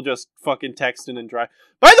 people just fucking texting and drive.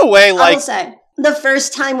 By the way, I will say, the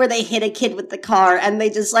first time where they hit a kid with the car and they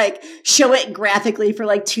just, show it graphically for,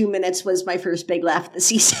 2 minutes was my first big laugh of the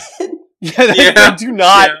season. They do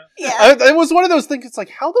not. Yeah. It was one of those things. It's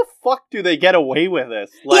like, how the fuck do they get away with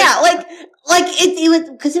this? It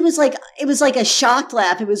was like a shocked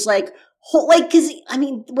laugh. It was because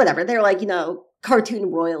whatever. They're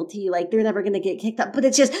cartoon royalty. They're never gonna get kicked out. But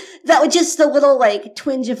it's just that was just a little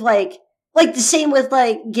twinge of the same with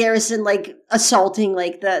Garrison assaulting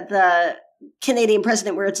the Canadian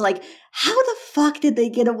president, where it's how the fuck did they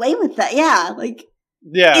get away with that? Yeah,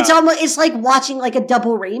 Yeah. It's like watching like a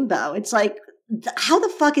double rainbow. It's like, how the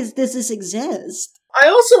fuck does this exist? I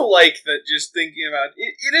also like that, just thinking about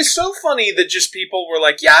it, it is so funny that just people were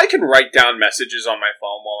like, yeah, I can write down messages on my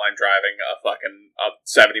phone while I'm driving a fucking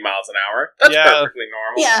 70 miles an hour. That's perfectly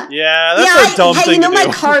normal. Yeah, that's a dumb thing to do. You know my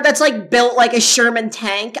car that's like built like a Sherman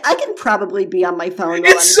tank? I can probably be on my phone.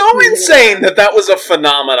 It's so insane that was a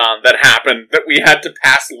phenomenon that happened that we had to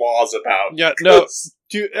pass laws about. Yeah, no.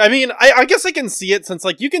 I mean, I guess I can see it since,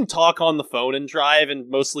 like, you can talk on the phone and drive and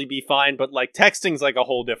mostly be fine, but, like, texting's, like, a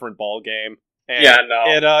whole different ball game. And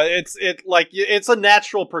it's a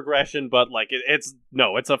natural progression, but, like, it's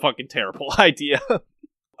a fucking terrible idea.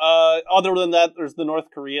 Other than that, there's the North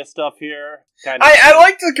Korea stuff here. I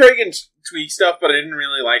like the Craig and Tweak stuff, but I didn't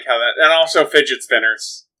really like how that... And also fidget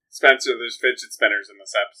spinners. Spencer, there's fidget spinners in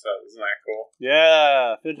this episode. Isn't that cool?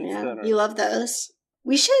 Yeah, fidget spinners. You love those.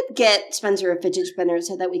 We should get Spencer a fidget spinner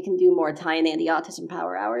so that we can do more Ty and Andy Autism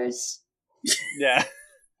Power Hours. Yeah.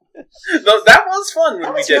 That was fun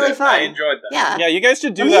when we did really it. fun. I enjoyed that. Yeah, you guys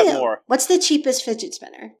should do that more. What's the cheapest fidget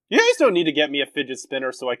spinner? You guys don't need to get me a fidget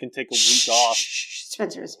spinner so I can take a week off.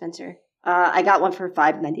 Spencer. I got one for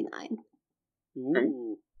 $5.99.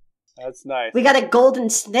 Ooh, that's nice. We got a golden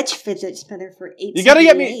snitch fidget spinner for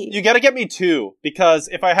 $8.78. You gotta get me two, because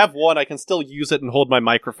if I have one, I can still use it and hold my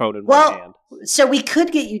microphone in one hand. So we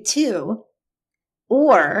could get you two,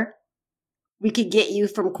 or we could get you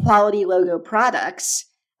from Quality Logo Products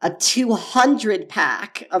a 200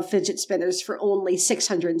 pack of fidget spinners for only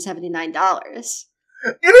 $679.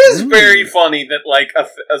 It is very funny that, like,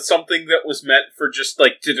 something that was meant for just,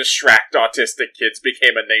 like, to distract autistic kids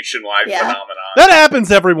became a nationwide phenomenon. That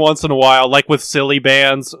happens every once in a while, like with silly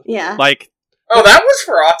bands. Yeah. Like... Oh, that was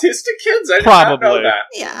for autistic kids? I did not know that.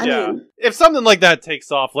 Yeah, I mean... If something like that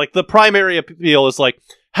takes off, like, the primary appeal is, like,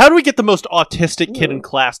 how do we get the most autistic kid in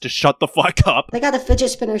class to shut the fuck up? They got a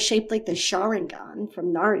fidget spinner shaped like the Sharingan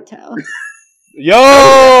from Naruto. Yo!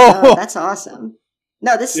 Oh, that's awesome.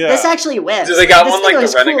 No, this actually whips. Do they got one like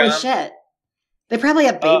the Renegon? Cool as shit. They probably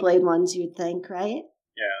have Beyblade ones, you'd think, right?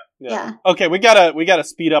 Yeah. Okay, we gotta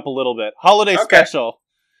speed up a little bit. Holiday special.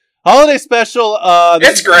 Holiday special.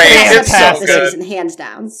 It's great. It's so good. Season, hands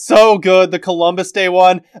down. So good. The Columbus Day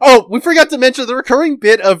one. Oh, we forgot to mention the recurring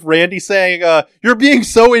bit of Randy saying, "You're being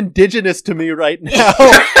so indigenous to me right now."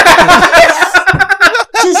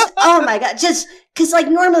 Oh my god, just because, like,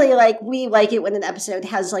 normally, like, we like it when an episode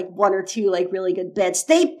has, like, one or two, like, really good bits.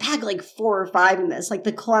 They pack, like, 4 or 5 in this, like,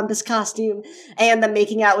 the Columbus costume and the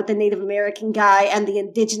making out with the Native American guy and the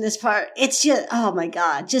indigenous part. It's just, oh my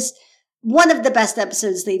god, just one of the best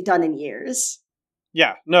episodes they've done in years.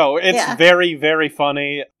 Yeah, no, it's very, very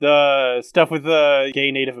funny. The stuff with the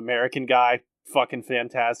gay Native American guy, fucking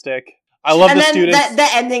fantastic. I love the students. And then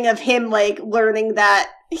the ending of him, like, learning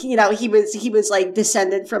that, you know, he was like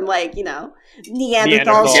descended from, like, you know,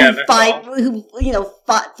 Neanderthals who you know,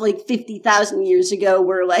 fought like 50,000 years ago,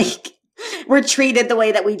 were treated the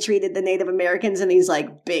way that we treated the Native Americans, and he's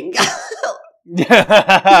like, bingo.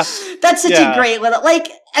 That's such a great little, like,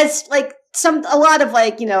 as like a lot of,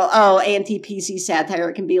 like, you know, anti-PC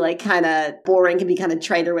satire can be like kind of boring, can be kind of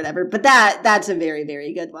trite or whatever, but that's a very,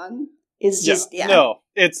 very good one. It's just, No,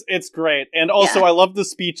 it's great. And also, I love the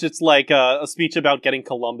speech. It's like a speech about getting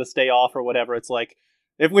Columbus Day off or whatever. It's like,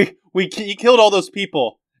 if we killed all those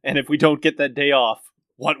people, and if we don't get that day off,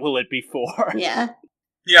 what will it be for? Yeah.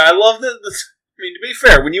 Yeah, I love that. I mean, to be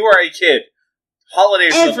fair, when you were a kid,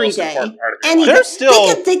 holidays were the most important part of your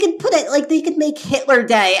life. They could put it, like, they could make Hitler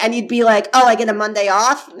Day, and you'd be like, oh, I get a Monday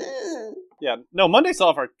off? Yeah, no, Mondays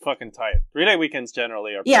off are fucking tight. 3-day weekends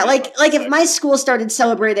generally are. Yeah, like if my school started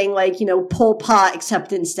celebrating, like, you know, Pol Pot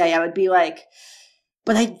Acceptance Day, I would be like,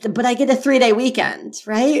 but I get a 3-day weekend,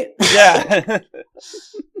 right? Yeah.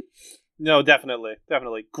 No, definitely.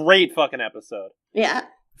 Great fucking episode. Yeah.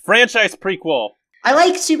 Franchise prequel. I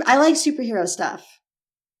like superhero stuff.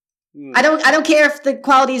 I don't care if the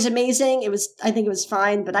quality is amazing. I think it was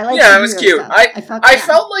fine, but I like. Yeah, it was cute. I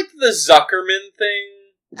felt like the Zuckerman thing.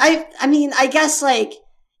 I mean, I guess, like,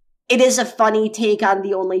 it is a funny take on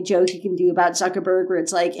the only joke you can do about Zuckerberg, where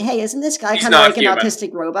it's like, hey, isn't this guy kind of like an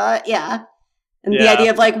autistic robot? Yeah. And the idea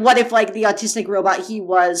of, like, what if, like, the autistic robot he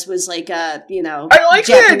was like a, you know, I like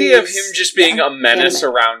Japanese, the idea of him just being a menace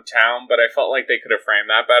around town, but I felt like they could have framed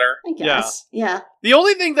that better. I guess. Yeah. The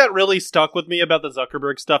only thing that really stuck with me about the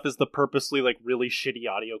Zuckerberg stuff is the purposely, like, really shitty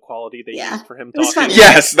audio quality they used for him talking.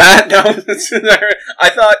 Yes, I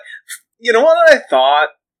thought, you know what I thought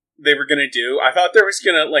they were gonna do? I thought there was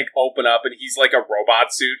gonna, like, open up and he's like a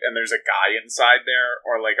robot suit and there's a guy inside there,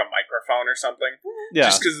 or like a microphone or something. Yeah.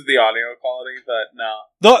 Just because of the audio quality, but no.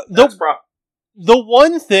 That's rough. The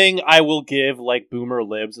one thing I will give, like, Boomer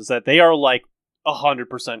Libs is that they are, like,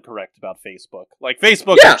 100% correct about Facebook. Like,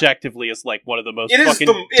 Facebook objectively is, like, one of the most damaging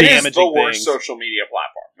things. It is the worst social media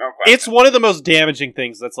platform. No question. It's one of the most damaging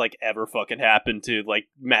things that's, like, ever fucking happened to, like,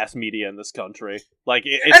 mass media in this country. Like,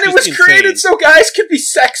 it's and it was insane. Created so guys could be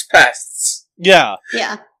sex pests. Yeah.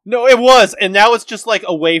 Yeah. No, it was, and now it's just, like,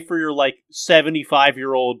 a way for your, like,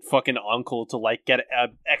 75-year-old fucking uncle to, like, get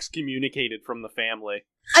excommunicated from the family.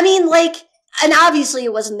 I mean, like, and obviously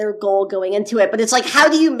it wasn't their goal going into it, but it's like, how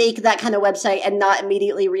do you make that kind of website and not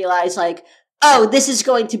immediately realize, like, oh, this is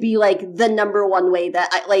going to be, like, the number one way that,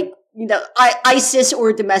 ISIS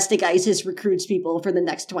or domestic ISIS recruits people for the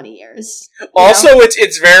next 20 years. Also,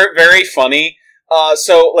 it's very, very funny.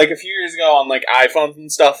 So, like, a few years ago on, like, iPhones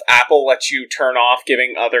and stuff, Apple lets you turn off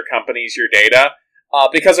giving other companies your data.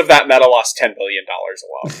 Because of that, Meta lost $10 billion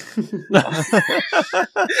alone.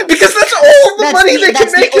 Because that's all the money they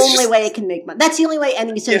can make. That's the only way it can make money. That's the only way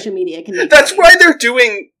any social media can make That's money. why they're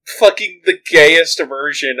doing fucking the gayest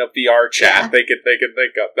version of VR chat they can think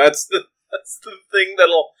of. That's the thing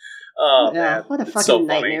that'll... man, what a fucking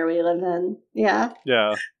nightmare we live in. Yeah.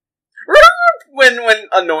 Yeah. Remember when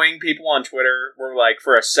annoying people on Twitter were like,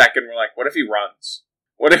 for a second, we're like, what if he runs?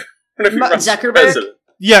 What if he runs Zuckerberg? president?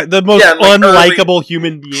 Yeah, the most unlikable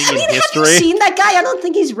human being in history. Have you seen that guy? I don't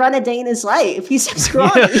think he's run a day in his life. He's so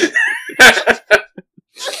scrawny.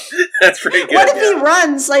 That's pretty good. What if he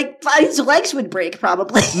runs? Like, his legs would break,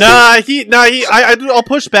 probably. I'll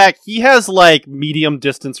push back. He has, like, medium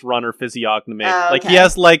distance runner physiognomy. Oh, okay.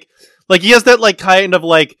 Like, he has that, like, kind of,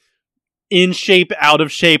 like, in shape, out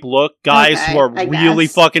of shape look guys who are really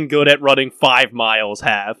fucking good at running 5 miles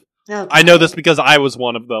have. Okay. I know this because I was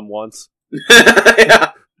one of them once.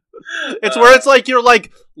 Yeah. It's where it's like your,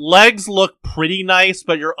 like, legs look pretty nice,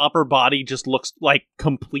 but your upper body just looks like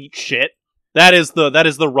complete shit. That is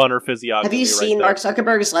the runner physiognomy. Have you seen Mark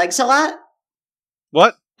Zuckerberg's legs a lot?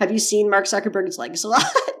 What? Have you seen Mark Zuckerberg's legs a lot?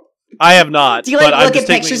 I have not. Do you like look at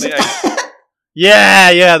pictures of that?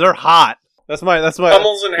 Yeah, they're hot. That's my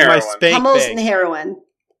Hummels and heroin. Hummels and heroin.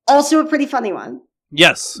 Also a pretty funny one.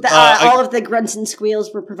 Yes. All of the grunts and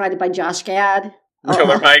squeals were provided by Josh Gad.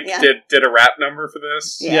 Killer Mike did a rap number for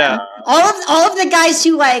this. Yeah. All of the guys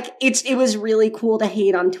who, like, it was really cool to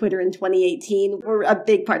hate on Twitter in 2018 were a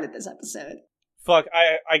big part of this episode. Fuck,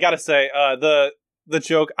 I gotta say, the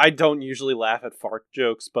joke, I don't usually laugh at fart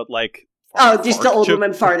jokes, but, like... just the old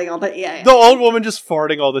woman farting all the... Yeah. The old woman just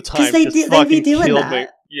farting all the time they be doing that. Me.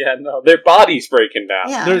 Yeah, no, their body's breaking down.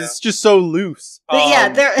 Yeah. They're just so loose.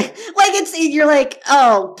 They're like, you're like,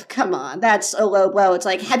 oh, come on, that's a low blow. It's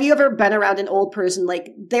like, have you ever been around an old person,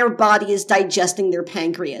 like, their body is digesting their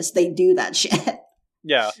pancreas? They do that shit.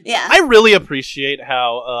 Yeah. Yeah. I really appreciate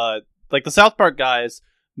how, like, the South Park guys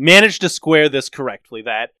managed to square this correctly,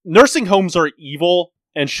 that nursing homes are evil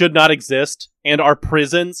and should not exist, and are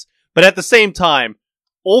prisons, but at the same time,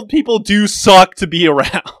 old people do suck to be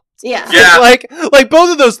around. Yeah. Like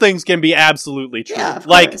both of those things can be absolutely true. Yeah, of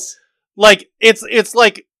course. Like it's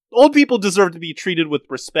like old people deserve to be treated with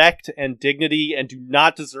respect and dignity and do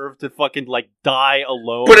not deserve to fucking, like, die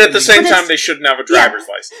alone. But at the same time, they shouldn't have a driver's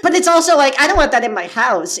license. But it's also like, I don't want that in my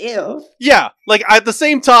house, ew. Yeah, like, at the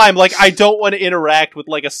same time, like, I don't want to interact with,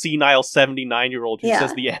 like, a senile 79-year-old who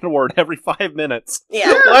says the N-word every 5 minutes.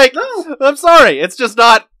 Yeah. Like, no. I'm sorry, it's just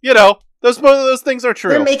not, both of those things are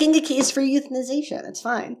true. They're making a case for euthanization. It's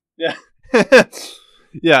fine. Yeah.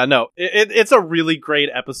 Yeah, no. It's a really great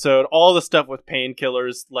episode. All the stuff with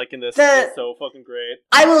painkillers, like, in this is so fucking great.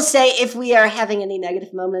 I will say, if we are having any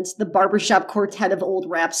negative moments, the barbershop quartet of old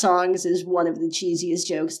rap songs is one of the cheesiest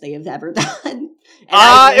jokes they have ever done. And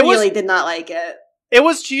I really did not like it. It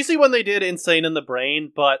was cheesy when they did Insane in the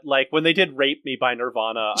Brain, but, like, when they did Rape Me by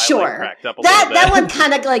Nirvana, I, like, cracked up a little bit. That one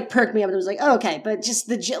kind of, like, perked me up. It was like, oh, okay, but just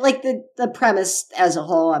the premise as a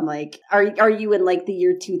whole, I'm like, are you in, like, the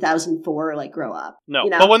year 2004? Like, grow up. No,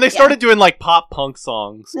 but when they started doing, like, pop punk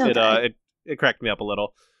songs, it cracked me up a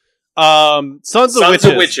little. Sons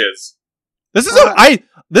of Witches. This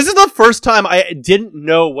is the first time I didn't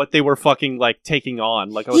know what they were fucking, like, taking on.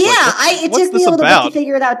 Like, I was it took me a little bit to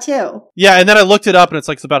figure it out too. Yeah, and then I looked it up, and it's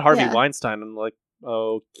like, it's about Harvey Weinstein, and I'm like,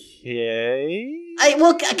 okay.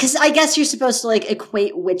 Because I guess you're supposed to, like,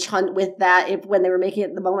 equate Witch Hunt with that when they were making it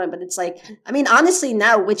at the moment, but it's like, I mean, honestly,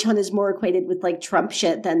 now Witch Hunt is more equated with, like, Trump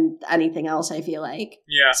shit than anything else, I feel like.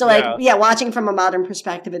 Yeah. So, like, watching from a modern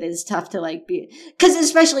perspective, it is tough to, like, be... Because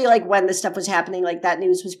especially, like, when this stuff was happening, like, that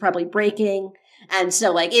news was probably breaking, and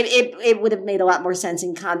so, like, it would have made a lot more sense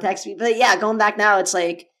in context. But, yeah, going back now, it's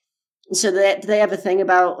like, So do they have a thing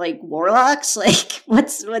about like warlocks? Like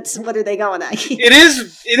what are they going at? It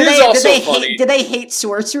is also funny. Do they hate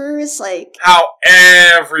sorcerers? Like how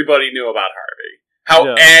everybody knew about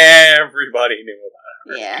Harvey. Everybody knew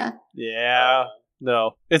about Harvey. Yeah. Yeah.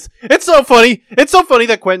 No. It's so funny. It's so funny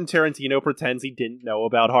that Quentin Tarantino pretends he didn't know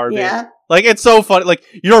about Harvey. Yeah. Like it's so funny. Like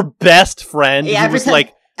your best friend who was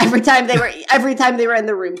like every time they were in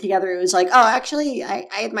the room together, it was like, oh, actually, I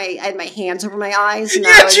had my hands over my eyes. And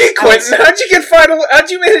Quentin, how'd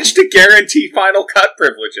you manage to guarantee Final Cut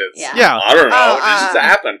privileges? Yeah. I don't know. It just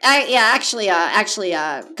happened. Actually,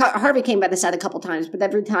 Harvey came by the set a couple times, but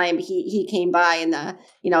every time he came by and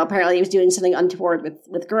apparently he was doing something untoward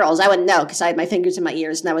with girls, I wouldn't know because I had my fingers in my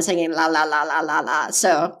ears and I was singing la la la la la la.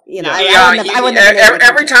 So I wouldn't have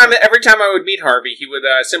every time I would meet Harvey, he would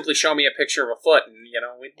simply show me a picture of a foot, and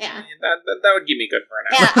that would give me good for an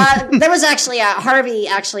hour. Yeah, there was actually Harvey.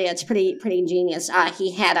 Actually, it's pretty ingenious.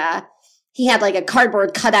 He had like a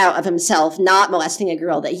cardboard cutout of himself not molesting a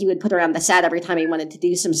girl that he would put around the set every time he wanted to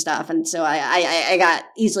do some stuff, and so I got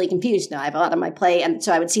easily confused. Now I have a lot on my plate, and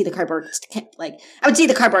so I would see the cardboard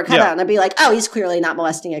cutout, and I'd be like, oh, he's clearly not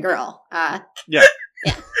molesting a girl. Yeah.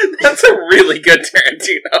 That's a really good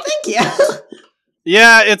Tarantino. Thank you.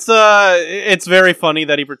 Yeah, it's very funny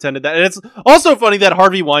that he pretended that. And it's also funny that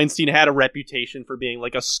Harvey Weinstein had a reputation for being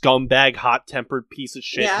like a scumbag, hot-tempered piece of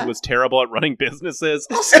shit who was terrible at running businesses.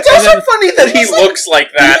 It's also funny that he looks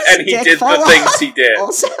like that and he did the things he did.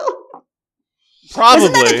 Also, probably.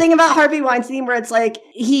 Isn't that the thing about Harvey Weinstein where it's like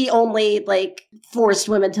he only like forced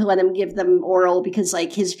women to let him give them oral because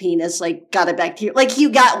like his penis like got a bacteria, like he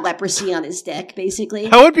got leprosy on his dick, basically.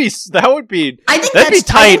 That would be. I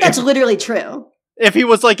think that's literally true. If he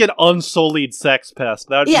was like an unsullied sex pest,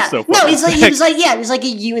 that would be so funny. No, he was like a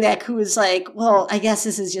eunuch who was like, well, I guess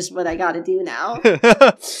this is just what I gotta do now.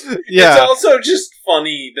 Yeah. It's also just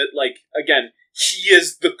funny that, like, again, he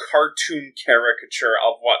is the cartoon caricature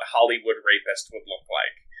of what Hollywood rapist would look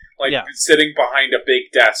like. Like, sitting behind a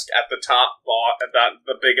big desk at the top,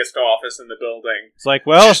 the biggest office in the building. It's like,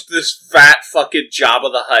 well... just this fat fucking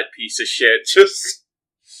Jabba the Hutt piece of shit. Just...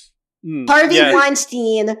 Harvey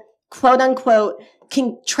Weinstein... quote-unquote,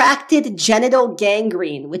 contracted genital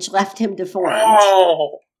gangrene, which left him deformed.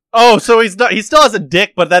 Oh, so he still has a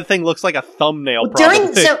dick, but that thing looks like a thumbnail,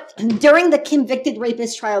 probably. During the convicted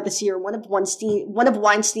rapist trial this year, one of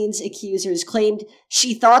Weinstein's accusers claimed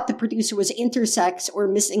she thought the producer was intersex or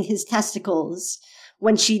missing his testicles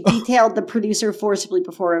when she detailed the producer forcibly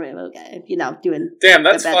performing, doing... Damn,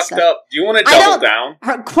 that's fucked stuff. Up. Do you want to double down?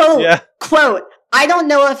 Her quote, I don't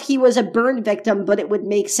know if he was a burn victim, but it would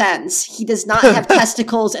make sense. He does not have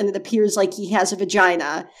testicles, and it appears like he has a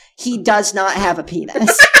vagina. He does not have a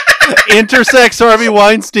penis. Intersex Harvey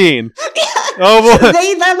Weinstein. Yeah. Oh boy.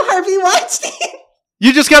 They, them, Harvey Weinstein.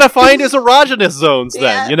 You just gotta find his erogenous zones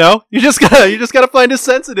then, You just gotta find his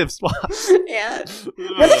sensitive spots. Yeah.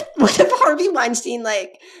 What if Harvey Weinstein,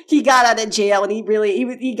 like, he got out of jail and he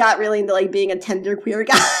got really into, like, being a tender queer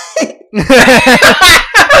guy?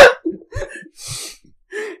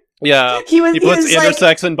 Yeah. He puts intersex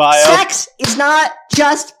like, in bio. Sex is not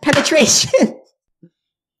just penetration.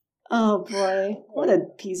 Oh boy. What a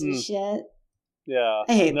piece of shit. Yeah.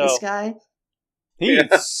 I hate this guy. He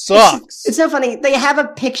sucks. It's so funny. They have a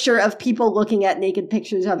picture of people looking at naked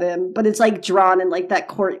pictures of him, but it's like drawn in like that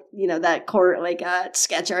court like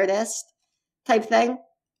sketch artist type thing.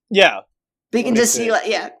 Yeah. But you can just see like,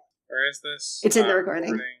 yeah. Where is this? It's in the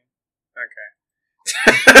recording. Okay.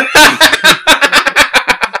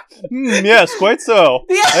 Yes, quite so.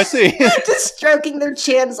 Yeah. I see. Just stroking their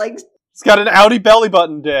chins like... It's got an outie belly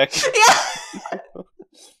button dick.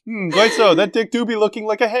 Yeah. Quite so. That dick do be looking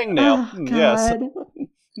like a hangnail. Oh, God. Yes.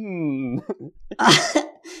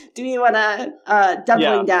 Do you want to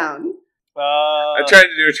doubling down? I tried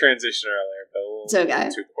to do a transition earlier, but it's okay.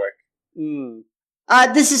 Too quick.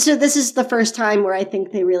 This is the first time where I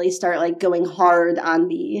think they really start like going hard on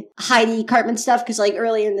the Heidi Cartman stuff, because like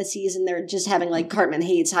earlier in the season they're just having like Cartman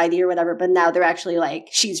hates Heidi or whatever, but now they're actually like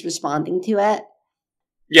she's responding to it.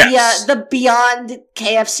 Yes. The Beyond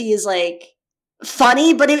KFC is like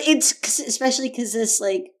funny, but it's especially because this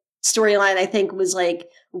like storyline I think was like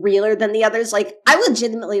realer than the others. Like I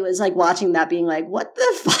legitimately was like watching that being like, what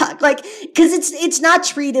the fuck? Like, because it's not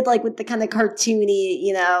treated like with the kind of cartoony,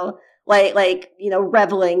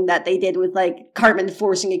 reveling that they did with like Cartman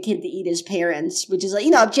forcing a kid to eat his parents, which is like,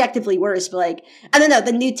 objectively worse, but like, I don't know,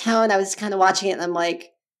 the new tone, I was kind of watching it and I'm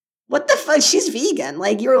like, what the fuck? She's vegan.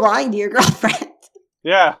 Like, you're lying to your girlfriend.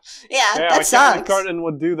 Yeah. Yeah, that sucks. Cartman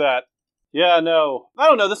would do that. Yeah, no. I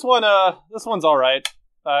don't know. This one's all right.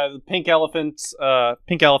 Pink Elephant's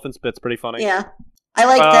bit's pretty funny. Yeah. I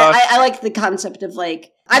like that. I like the concept of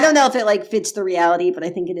like, I don't know if it like fits the reality, but I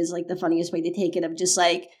think it is like the funniest way to take it of just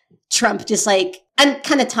like Trump just like, and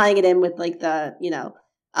kind of tying it in with like the, you know,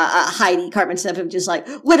 Heidi Cartman stuff of just like,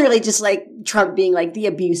 literally just like Trump being like the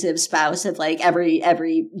abusive spouse of like every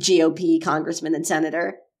GOP congressman and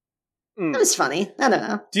senator. It was funny. I don't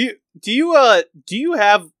know.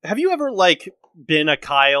 Have you ever like been a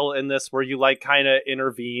Kyle in this where you like kind of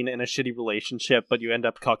intervene in a shitty relationship, but you end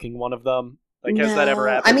up cucking one of them? Like, has that ever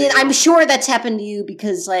happened? I mean, I'm sure that's happened to you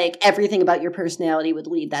because, like, everything about your personality would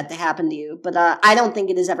lead that to happen to you. But I don't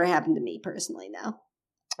think it has ever happened to me personally, no.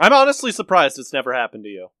 I'm honestly surprised it's never happened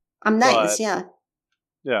to you. I'm nice, yeah.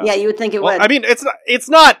 Yeah, you would think it would. I mean, it's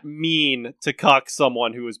not mean to cuck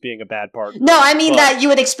someone who is being a bad partner. No, I mean that you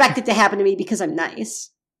would expect it to happen to me because I'm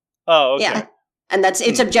nice. Oh, okay. Yeah, and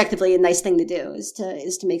it's objectively a nice thing to do is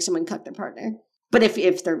to make someone cuck their partner. But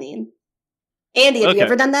if they're mean. Andy, have you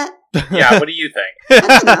ever done that? Yeah, what do you think?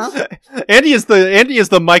 I don't know. Andy is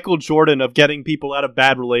the Michael Jordan of getting people out of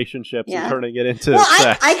bad relationships and turning it into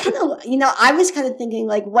sex. I kind of, you know, I was kind of thinking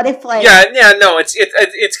like, what if like no,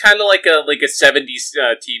 it's kind of like a 70s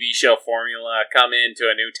TV show formula. Come into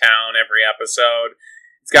a new town every episode.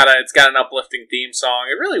 It's got an uplifting theme song.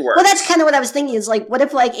 It really works. Well, that's kind of what I was thinking. Is like, what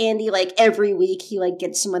if like Andy like every week he like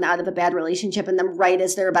gets someone out of a bad relationship, and then right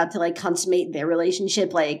as they're about to like consummate their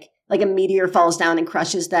relationship, like a meteor falls down and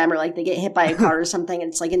crushes them, or like they get hit by a car or something, and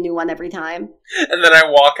it's like a new one every time. And then I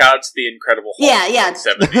walk out to the Incredible Hulk. Yeah.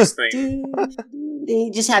 70s thing.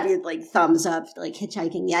 You just have your like thumbs up, like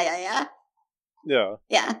hitchhiking. Yeah.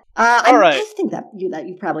 Yeah. All right. I think that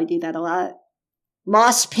you probably do that a lot.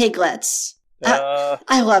 Moss Piglets.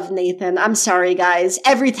 I love Nathan. I'm sorry, guys.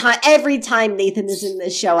 Every time Nathan is in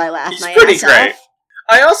this show, I laugh my ass off. He's pretty great.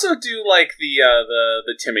 I also do like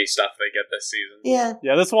the Timmy stuff they get this season. Yeah.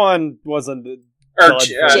 Yeah, this one wasn't.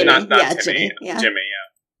 Jimmy. Not Timmy. Jimmy.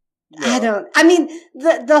 I mean,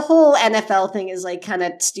 the whole NFL thing is like kind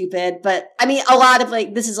of stupid, but I mean, a lot of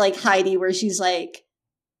like this is like Heidi where she's like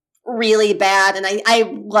really bad, and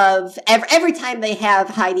I love every time they have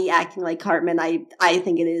Heidi acting like Cartman. I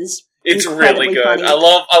think it is. It's really good. Funny. I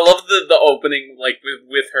love the opening like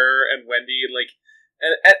with her and Wendy like.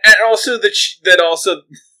 And also just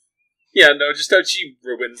how she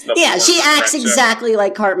ruins the she acts friendship. exactly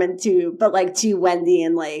like Cartman too, but like to Wendy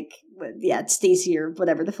and like Stacy or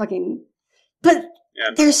whatever the fucking. But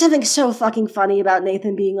there's something so fucking funny about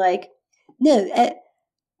Nathan being like, "No,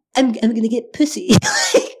 I'm gonna get pussy."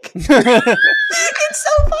 It's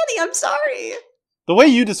so funny. I'm sorry. The way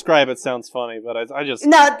you describe it sounds funny, but I don't know.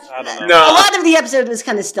 A lot of the episode was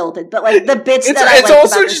kind of stilted, but like the bits it's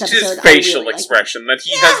also about just his facial expression that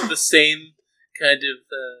he has the same kind of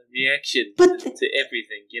reaction to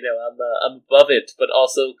everything. You know, I'm above it, but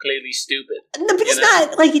also clearly stupid. No, but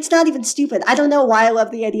it's not even stupid. I don't know why I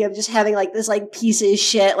love the idea of just having like this like piece of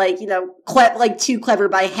shit, like, you know, like too clever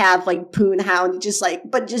by half, like Poonhound, just like,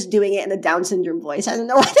 but just doing it in a Down syndrome voice. I don't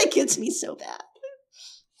know why that gets me so bad.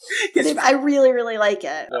 I really, really like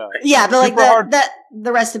it. Yeah, but like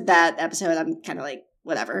the rest of that episode, I'm kind of like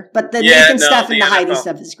whatever. But the Nathan stuff and the Heidi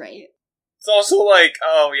stuff is great. It's also like,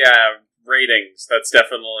 ratings. That's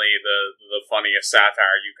definitely the funniest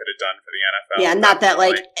satire you could have done for the NFL. Yeah, not that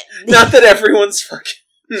like, not that everyone's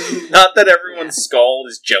fucking, not that everyone's skull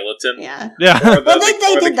is gelatin. Yeah. Well,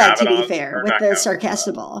 they did that to be fair with the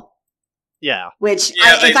Sarcastable. Yeah, which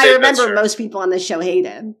if I remember, most people on this show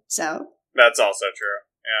hated. So that's also true.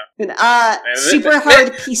 Yeah. Super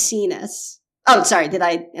hard PCness. Oh, sorry. Did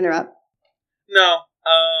I interrupt? No.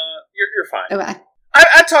 You're fine. Okay.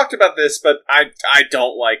 I talked about this, but I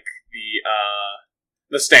don't like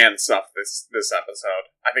the Stan stuff this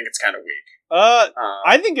episode. I think it's kind of weak.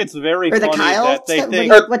 I think it's very funny Kyle that they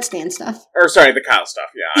think. What Stan stuff? Or sorry, the Kyle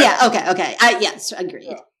stuff. Yeah. Okay. Yes, agreed.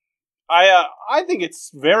 Yeah. I think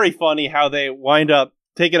it's very funny how they wind up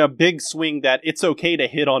taking a big swing that it's okay to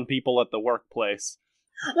hit on people at the workplace.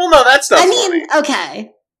 Well, no, that's not funny.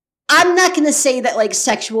 Okay. I'm not going to say that, like,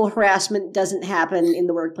 sexual harassment doesn't happen in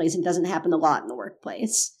the workplace and doesn't happen a lot in the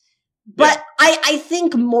workplace. But I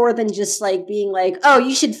think more than just, like, being like, oh,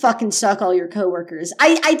 you should fucking suck all your coworkers.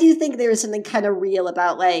 I do think there is something kind of real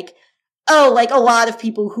about, like, oh, like, a lot of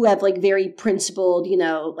people who have, like, very principled, you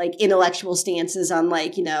know, like, intellectual stances on,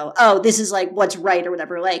 like, you know, oh, this is, like, what's right or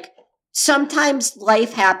whatever, like, sometimes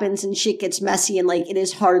life happens and shit gets messy and, like, it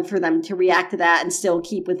is hard for them to react to that and still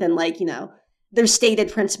keep within, like, you know, their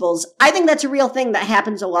stated principles. I think that's a real thing that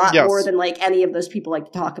happens a lot more than, like, any of those people like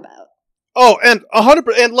to talk about. Oh, and 100%,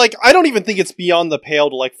 and, like, I don't even think it's beyond the pale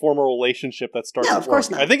to, like, form a relationship that starts. No, of course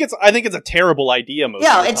not. I think it's a terrible idea most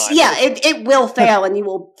of the time. It will fail and you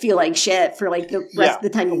will feel like shit for, like, the rest of the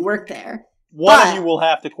time you work there. one of you will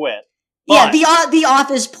have to quit. But, the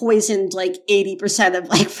Office poisoned like 80% of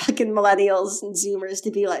like fucking millennials and Zoomers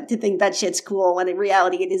to think that shit's cool, when in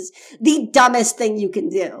reality it is the dumbest thing you can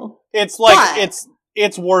do. It's like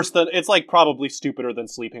it's worse than, it's like probably stupider than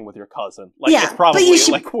sleeping with your cousin. Like, it's probably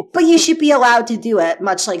but you should be allowed to do it,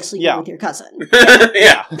 much like sleeping with your cousin.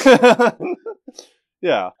 Yeah.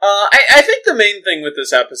 Yeah. I think the main thing with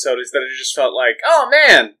this episode is that it just felt like, oh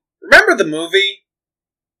man, remember the movie?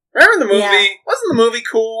 Remember the movie? Yeah. Wasn't the movie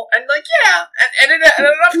cool? And like, yeah, and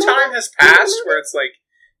enough time has passed where it's like,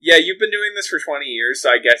 yeah, you've been doing this for 20 years, so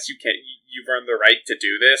I guess you've earned the right to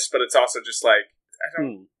do this, but it's also just like, I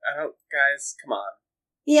don't, guys, come on.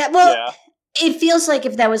 Yeah, well, it feels like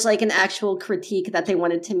if that was like an actual critique that they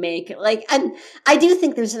wanted to make, like, and I do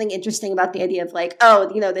think there's something interesting about the idea of like,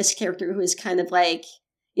 oh, this character who is kind of like,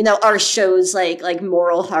 our show's like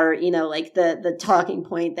moral heart, like the talking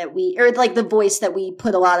point that or like the voice that we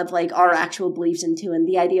put a lot of like our actual beliefs into, and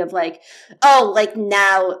the idea of like, oh, like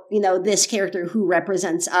now, this character who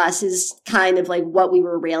represents us is kind of like what we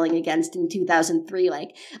were railing against in 2003.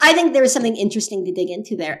 Like, I think there's something interesting to dig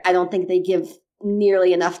into there. I don't think they give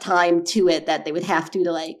nearly enough time to it that they would have to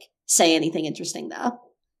like say anything interesting though.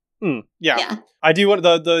 Yeah. I do want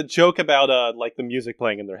the joke about like the music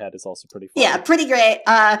playing in their head is also pretty funny. Yeah, pretty great.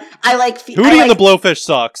 I like Hootie and the Blowfish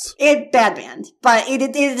sucks. Bad band, but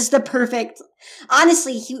it is the perfect.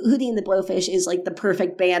 Honestly, Hootie and the Blowfish is like the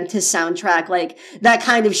perfect band to soundtrack like that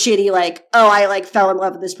kind of shitty like, oh, I like fell in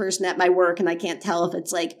love with this person at my work and I can't tell if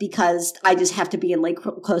it's like because I just have to be in like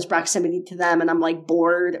close proximity to them and I'm like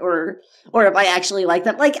bored or if I actually like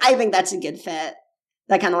them. Like, I think that's a good fit.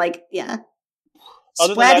 That kind of like, yeah.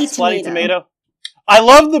 Other than that, Splatty Tomato. I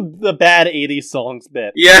love the bad 80s songs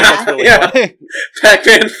bit. Yeah, that's really funny.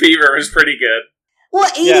 Pac-Man Fever was pretty good. Well,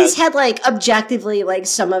 80s had, like, objectively, like,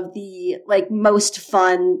 some of the, like, most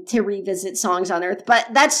fun to revisit songs on Earth. But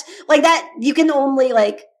that's, like, that, you can only,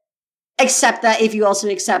 like, accept that if you also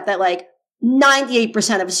accept that, like,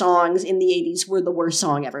 98% of songs in the 80s were the worst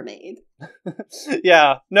song ever made.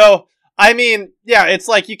 Yeah, no. I mean, yeah, it's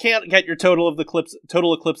like you can't get your total eclipse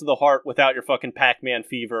of the heart without your fucking Pac-Man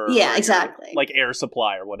Fever. Yeah, exactly. Your, like, Air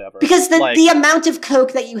Supply or whatever. Because the amount of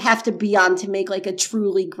coke that you have to be on to make, like, a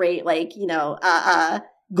truly great, like,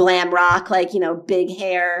 glam rock, like, big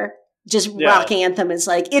hair, just rock anthem is,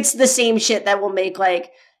 like, it's the same shit that will make,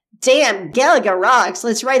 like, damn, Galaga rocks.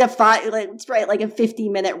 Let's write like a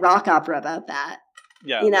 50-minute rock opera about that.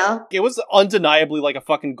 Yeah. It was undeniably like a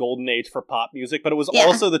fucking golden age for pop music, but it was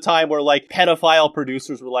also the time where like pedophile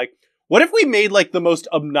producers were like, what if we made like the most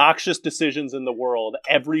obnoxious decisions in the world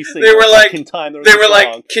every single fucking time there was a song?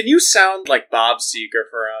 Like, can you sound like Bob Seger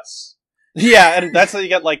for us? Yeah, and that's how you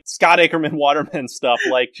get like Scott Ackerman Waterman stuff,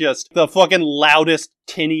 like just the fucking loudest,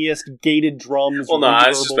 tinniest, gated drums. Well, no, I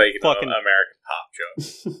was just making fucking American pop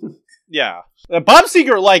joke. Yeah. Bob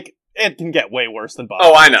Seger, like, it can get way worse than Bob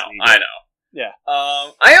Seger. I know. Yeah.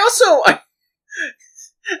 I also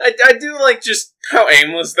I do like just how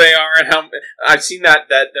aimless they are, and how I've seen that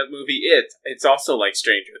movie. It's also like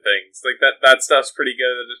Stranger Things. Like that stuff's pretty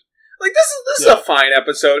good. Like this is a fine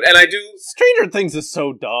episode, and I do. Stranger Things is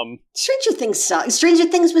so dumb. Stranger Things sucks. Stranger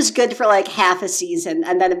Things was good for like half a season,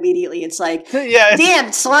 and then immediately it's like, damn,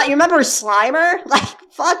 you remember Slimer? Like,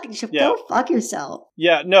 go fuck yourself.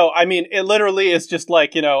 Yeah, no, I mean, it literally is just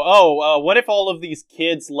like, what if all of these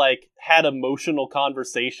kids like had emotional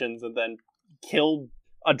conversations and then killed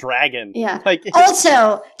a dragon? Yeah. Like,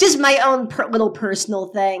 also, just my own little personal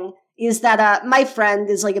thing is that my friend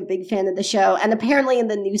is like a big fan of the show, and apparently in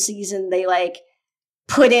the new season they like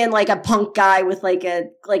put in like a punk guy with like a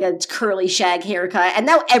curly shag haircut, and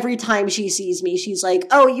now every time she sees me she's like,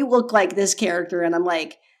 oh, you look like this character, and I'm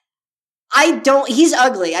like, he's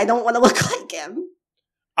ugly, I don't want to look like him.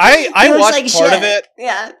 I watched like part of it.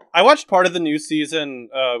 Yeah. I watched part of the new season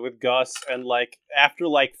with Gus, and like after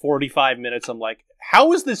like 45 minutes I'm like,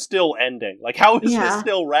 how is this still ending? Like, how is this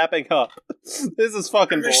still wrapping up? This is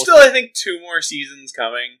fucking bullshit. There's still, I think, 2 more seasons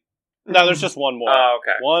coming. No, there's just one more. Oh,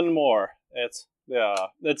 okay. One more.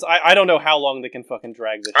 I don't know how long they can fucking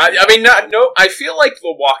drag this. I feel like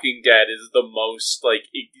The Walking Dead is the most, like,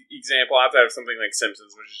 example outside of something like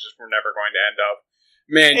Simpsons, which is just we're never going to end up.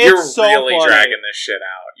 Man, you're so really dragging this shit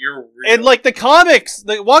out. And, like,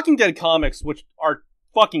 the Walking Dead comics, which are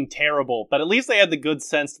fucking terrible, but at least they had the good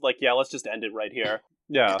sense to, like, let's just end it right here.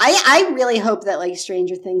 Yeah. I really hope that, like,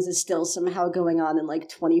 Stranger Things is still somehow going on in, like,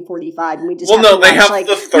 2045, and we just they have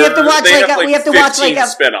the third, we have to watch, like, a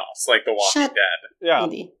spin-offs, like The Walking Dead. Yeah.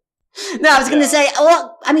 Maybe. No, I was going to say,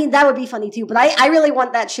 well, I mean, that would be funny, too, but I really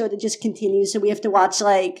want that show to just continue, so we have to watch,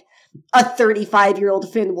 like, a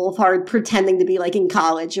 35-year-old Finn Wolfhard pretending to be like in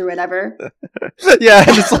college or whatever. Yeah,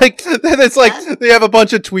 and it's like they have a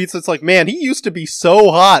bunch of tweets. It's like, man, he used to be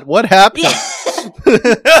so hot. What happened?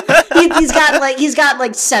 he's got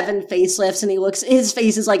like 7 facelifts, and his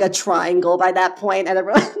face is like a triangle by that point, and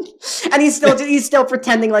everyone, and he's still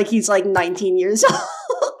pretending like he's like 19 years old.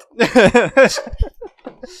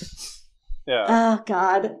 Yeah. Oh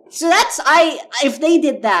God. So if they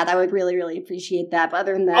did that, I would really, really appreciate that. But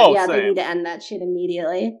other than that, same. they need to end that shit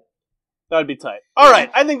immediately. That'd be tight. All right,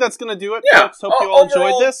 I think that's gonna do it. Yeah. Folks. Hope you all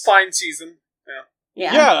enjoyed this. Fine season.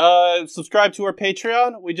 Yeah. Subscribe to our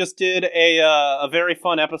Patreon. We just did a very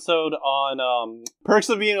fun episode on perks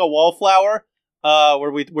of being a wallflower,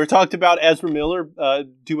 where we talked about Ezra Miller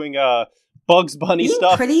doing Bugs Bunny being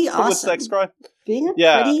stuff pretty with awesome. sex crime. Being a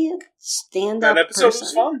pretty stand-up That episode person.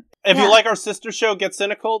 was fun. If you like our sister show, Get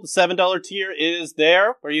Cynical, the $7 tier is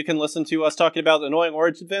there, where you can listen to us talking about annoying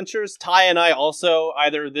origin adventures. Ty and I also,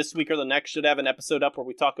 either this week or the next, should have an episode up where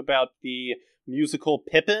we talk about the musical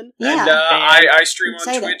Pippin. Yeah. And I stream on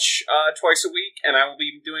Excited. Twitch twice a week, and I will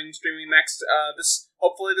be doing streaming next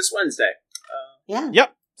hopefully this Wednesday. Yeah.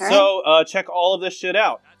 Yep. All So check all of this shit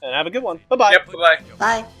out, and have a good one. Bye-bye. Yep, bye-bye.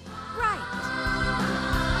 Bye.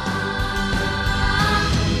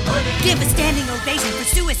 Give a standing ovation for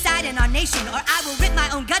suicide in our nation, or I will rip my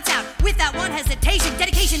own guts out without one hesitation.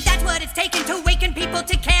 Dedication, that's what it's taken to awaken people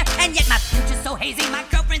to care. And yet my future's so hazy, my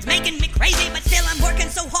girlfriend's making me crazy, but still I'm working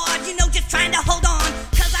so hard, just trying to hold on.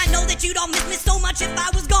 Cause I know that you'd all miss me so much if I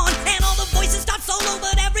was gone. And all the voices start solo,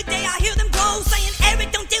 but every day I hear them grow, saying,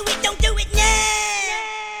 Eric, don't do it, yeah!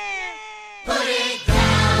 Put it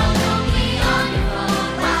down, don't be on your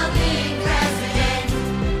phone while being president.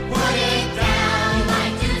 Put it down, you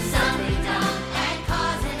might do something dumb and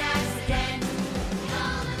cause an accident.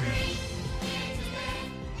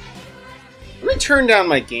 Let me turn down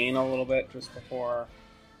my gain a little bit just before.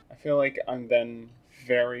 I feel like I'm been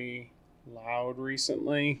very loud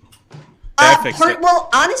recently. Well,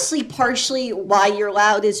 honestly, partially why you're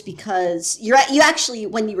loud is because you actually,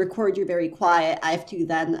 when you record, you're very quiet. I have to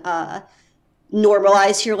then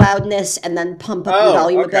normalize your loudness and then pump up your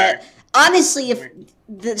volume a bit. Honestly, if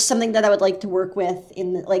there's something that I would like to work with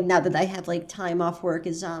now that I have time off work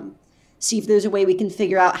is see if there's a way we can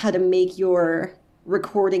figure out how to make your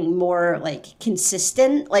recording more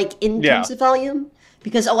consistent, in terms of volume.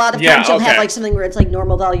 Because a lot of times you'll have something where it's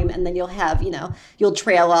normal volume, and then you'll have, you'll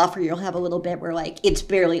trail off, or you'll have a little bit where it's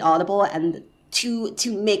barely audible, and to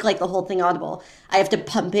make the whole thing audible, I have to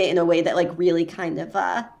pump it in a way that really kind of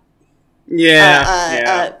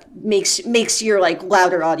makes your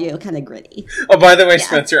louder audio kind of gritty. Oh, by the way,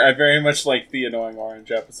 Spencer, I very much like the Annoying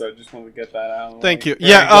Orange episode. Just want to get that out. Thank you.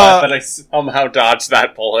 But I somehow dodged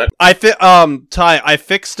that bullet. Ty, I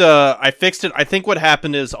fixed it. I think what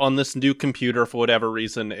happened is on this new computer, for whatever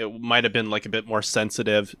reason, it might have been a bit more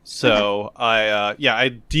sensitive. So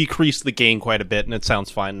I decreased the gain quite a bit, and it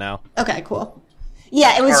sounds fine now. Okay, cool.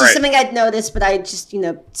 Yeah, it was just something I'd noticed, but I just,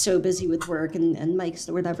 so busy with work and mics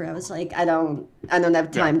or whatever, I was like, I don't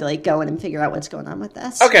have time to go in and figure out what's going on with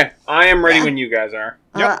this. Okay, I am ready when you guys are.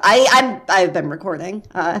 Yep. I've been recording.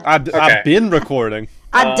 I've been recording.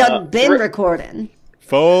 I've been recording.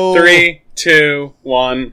 3, 2, 1.